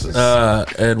racist horses.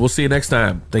 And we'll see you next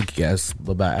time. Thank you, guys.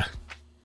 Bye-bye.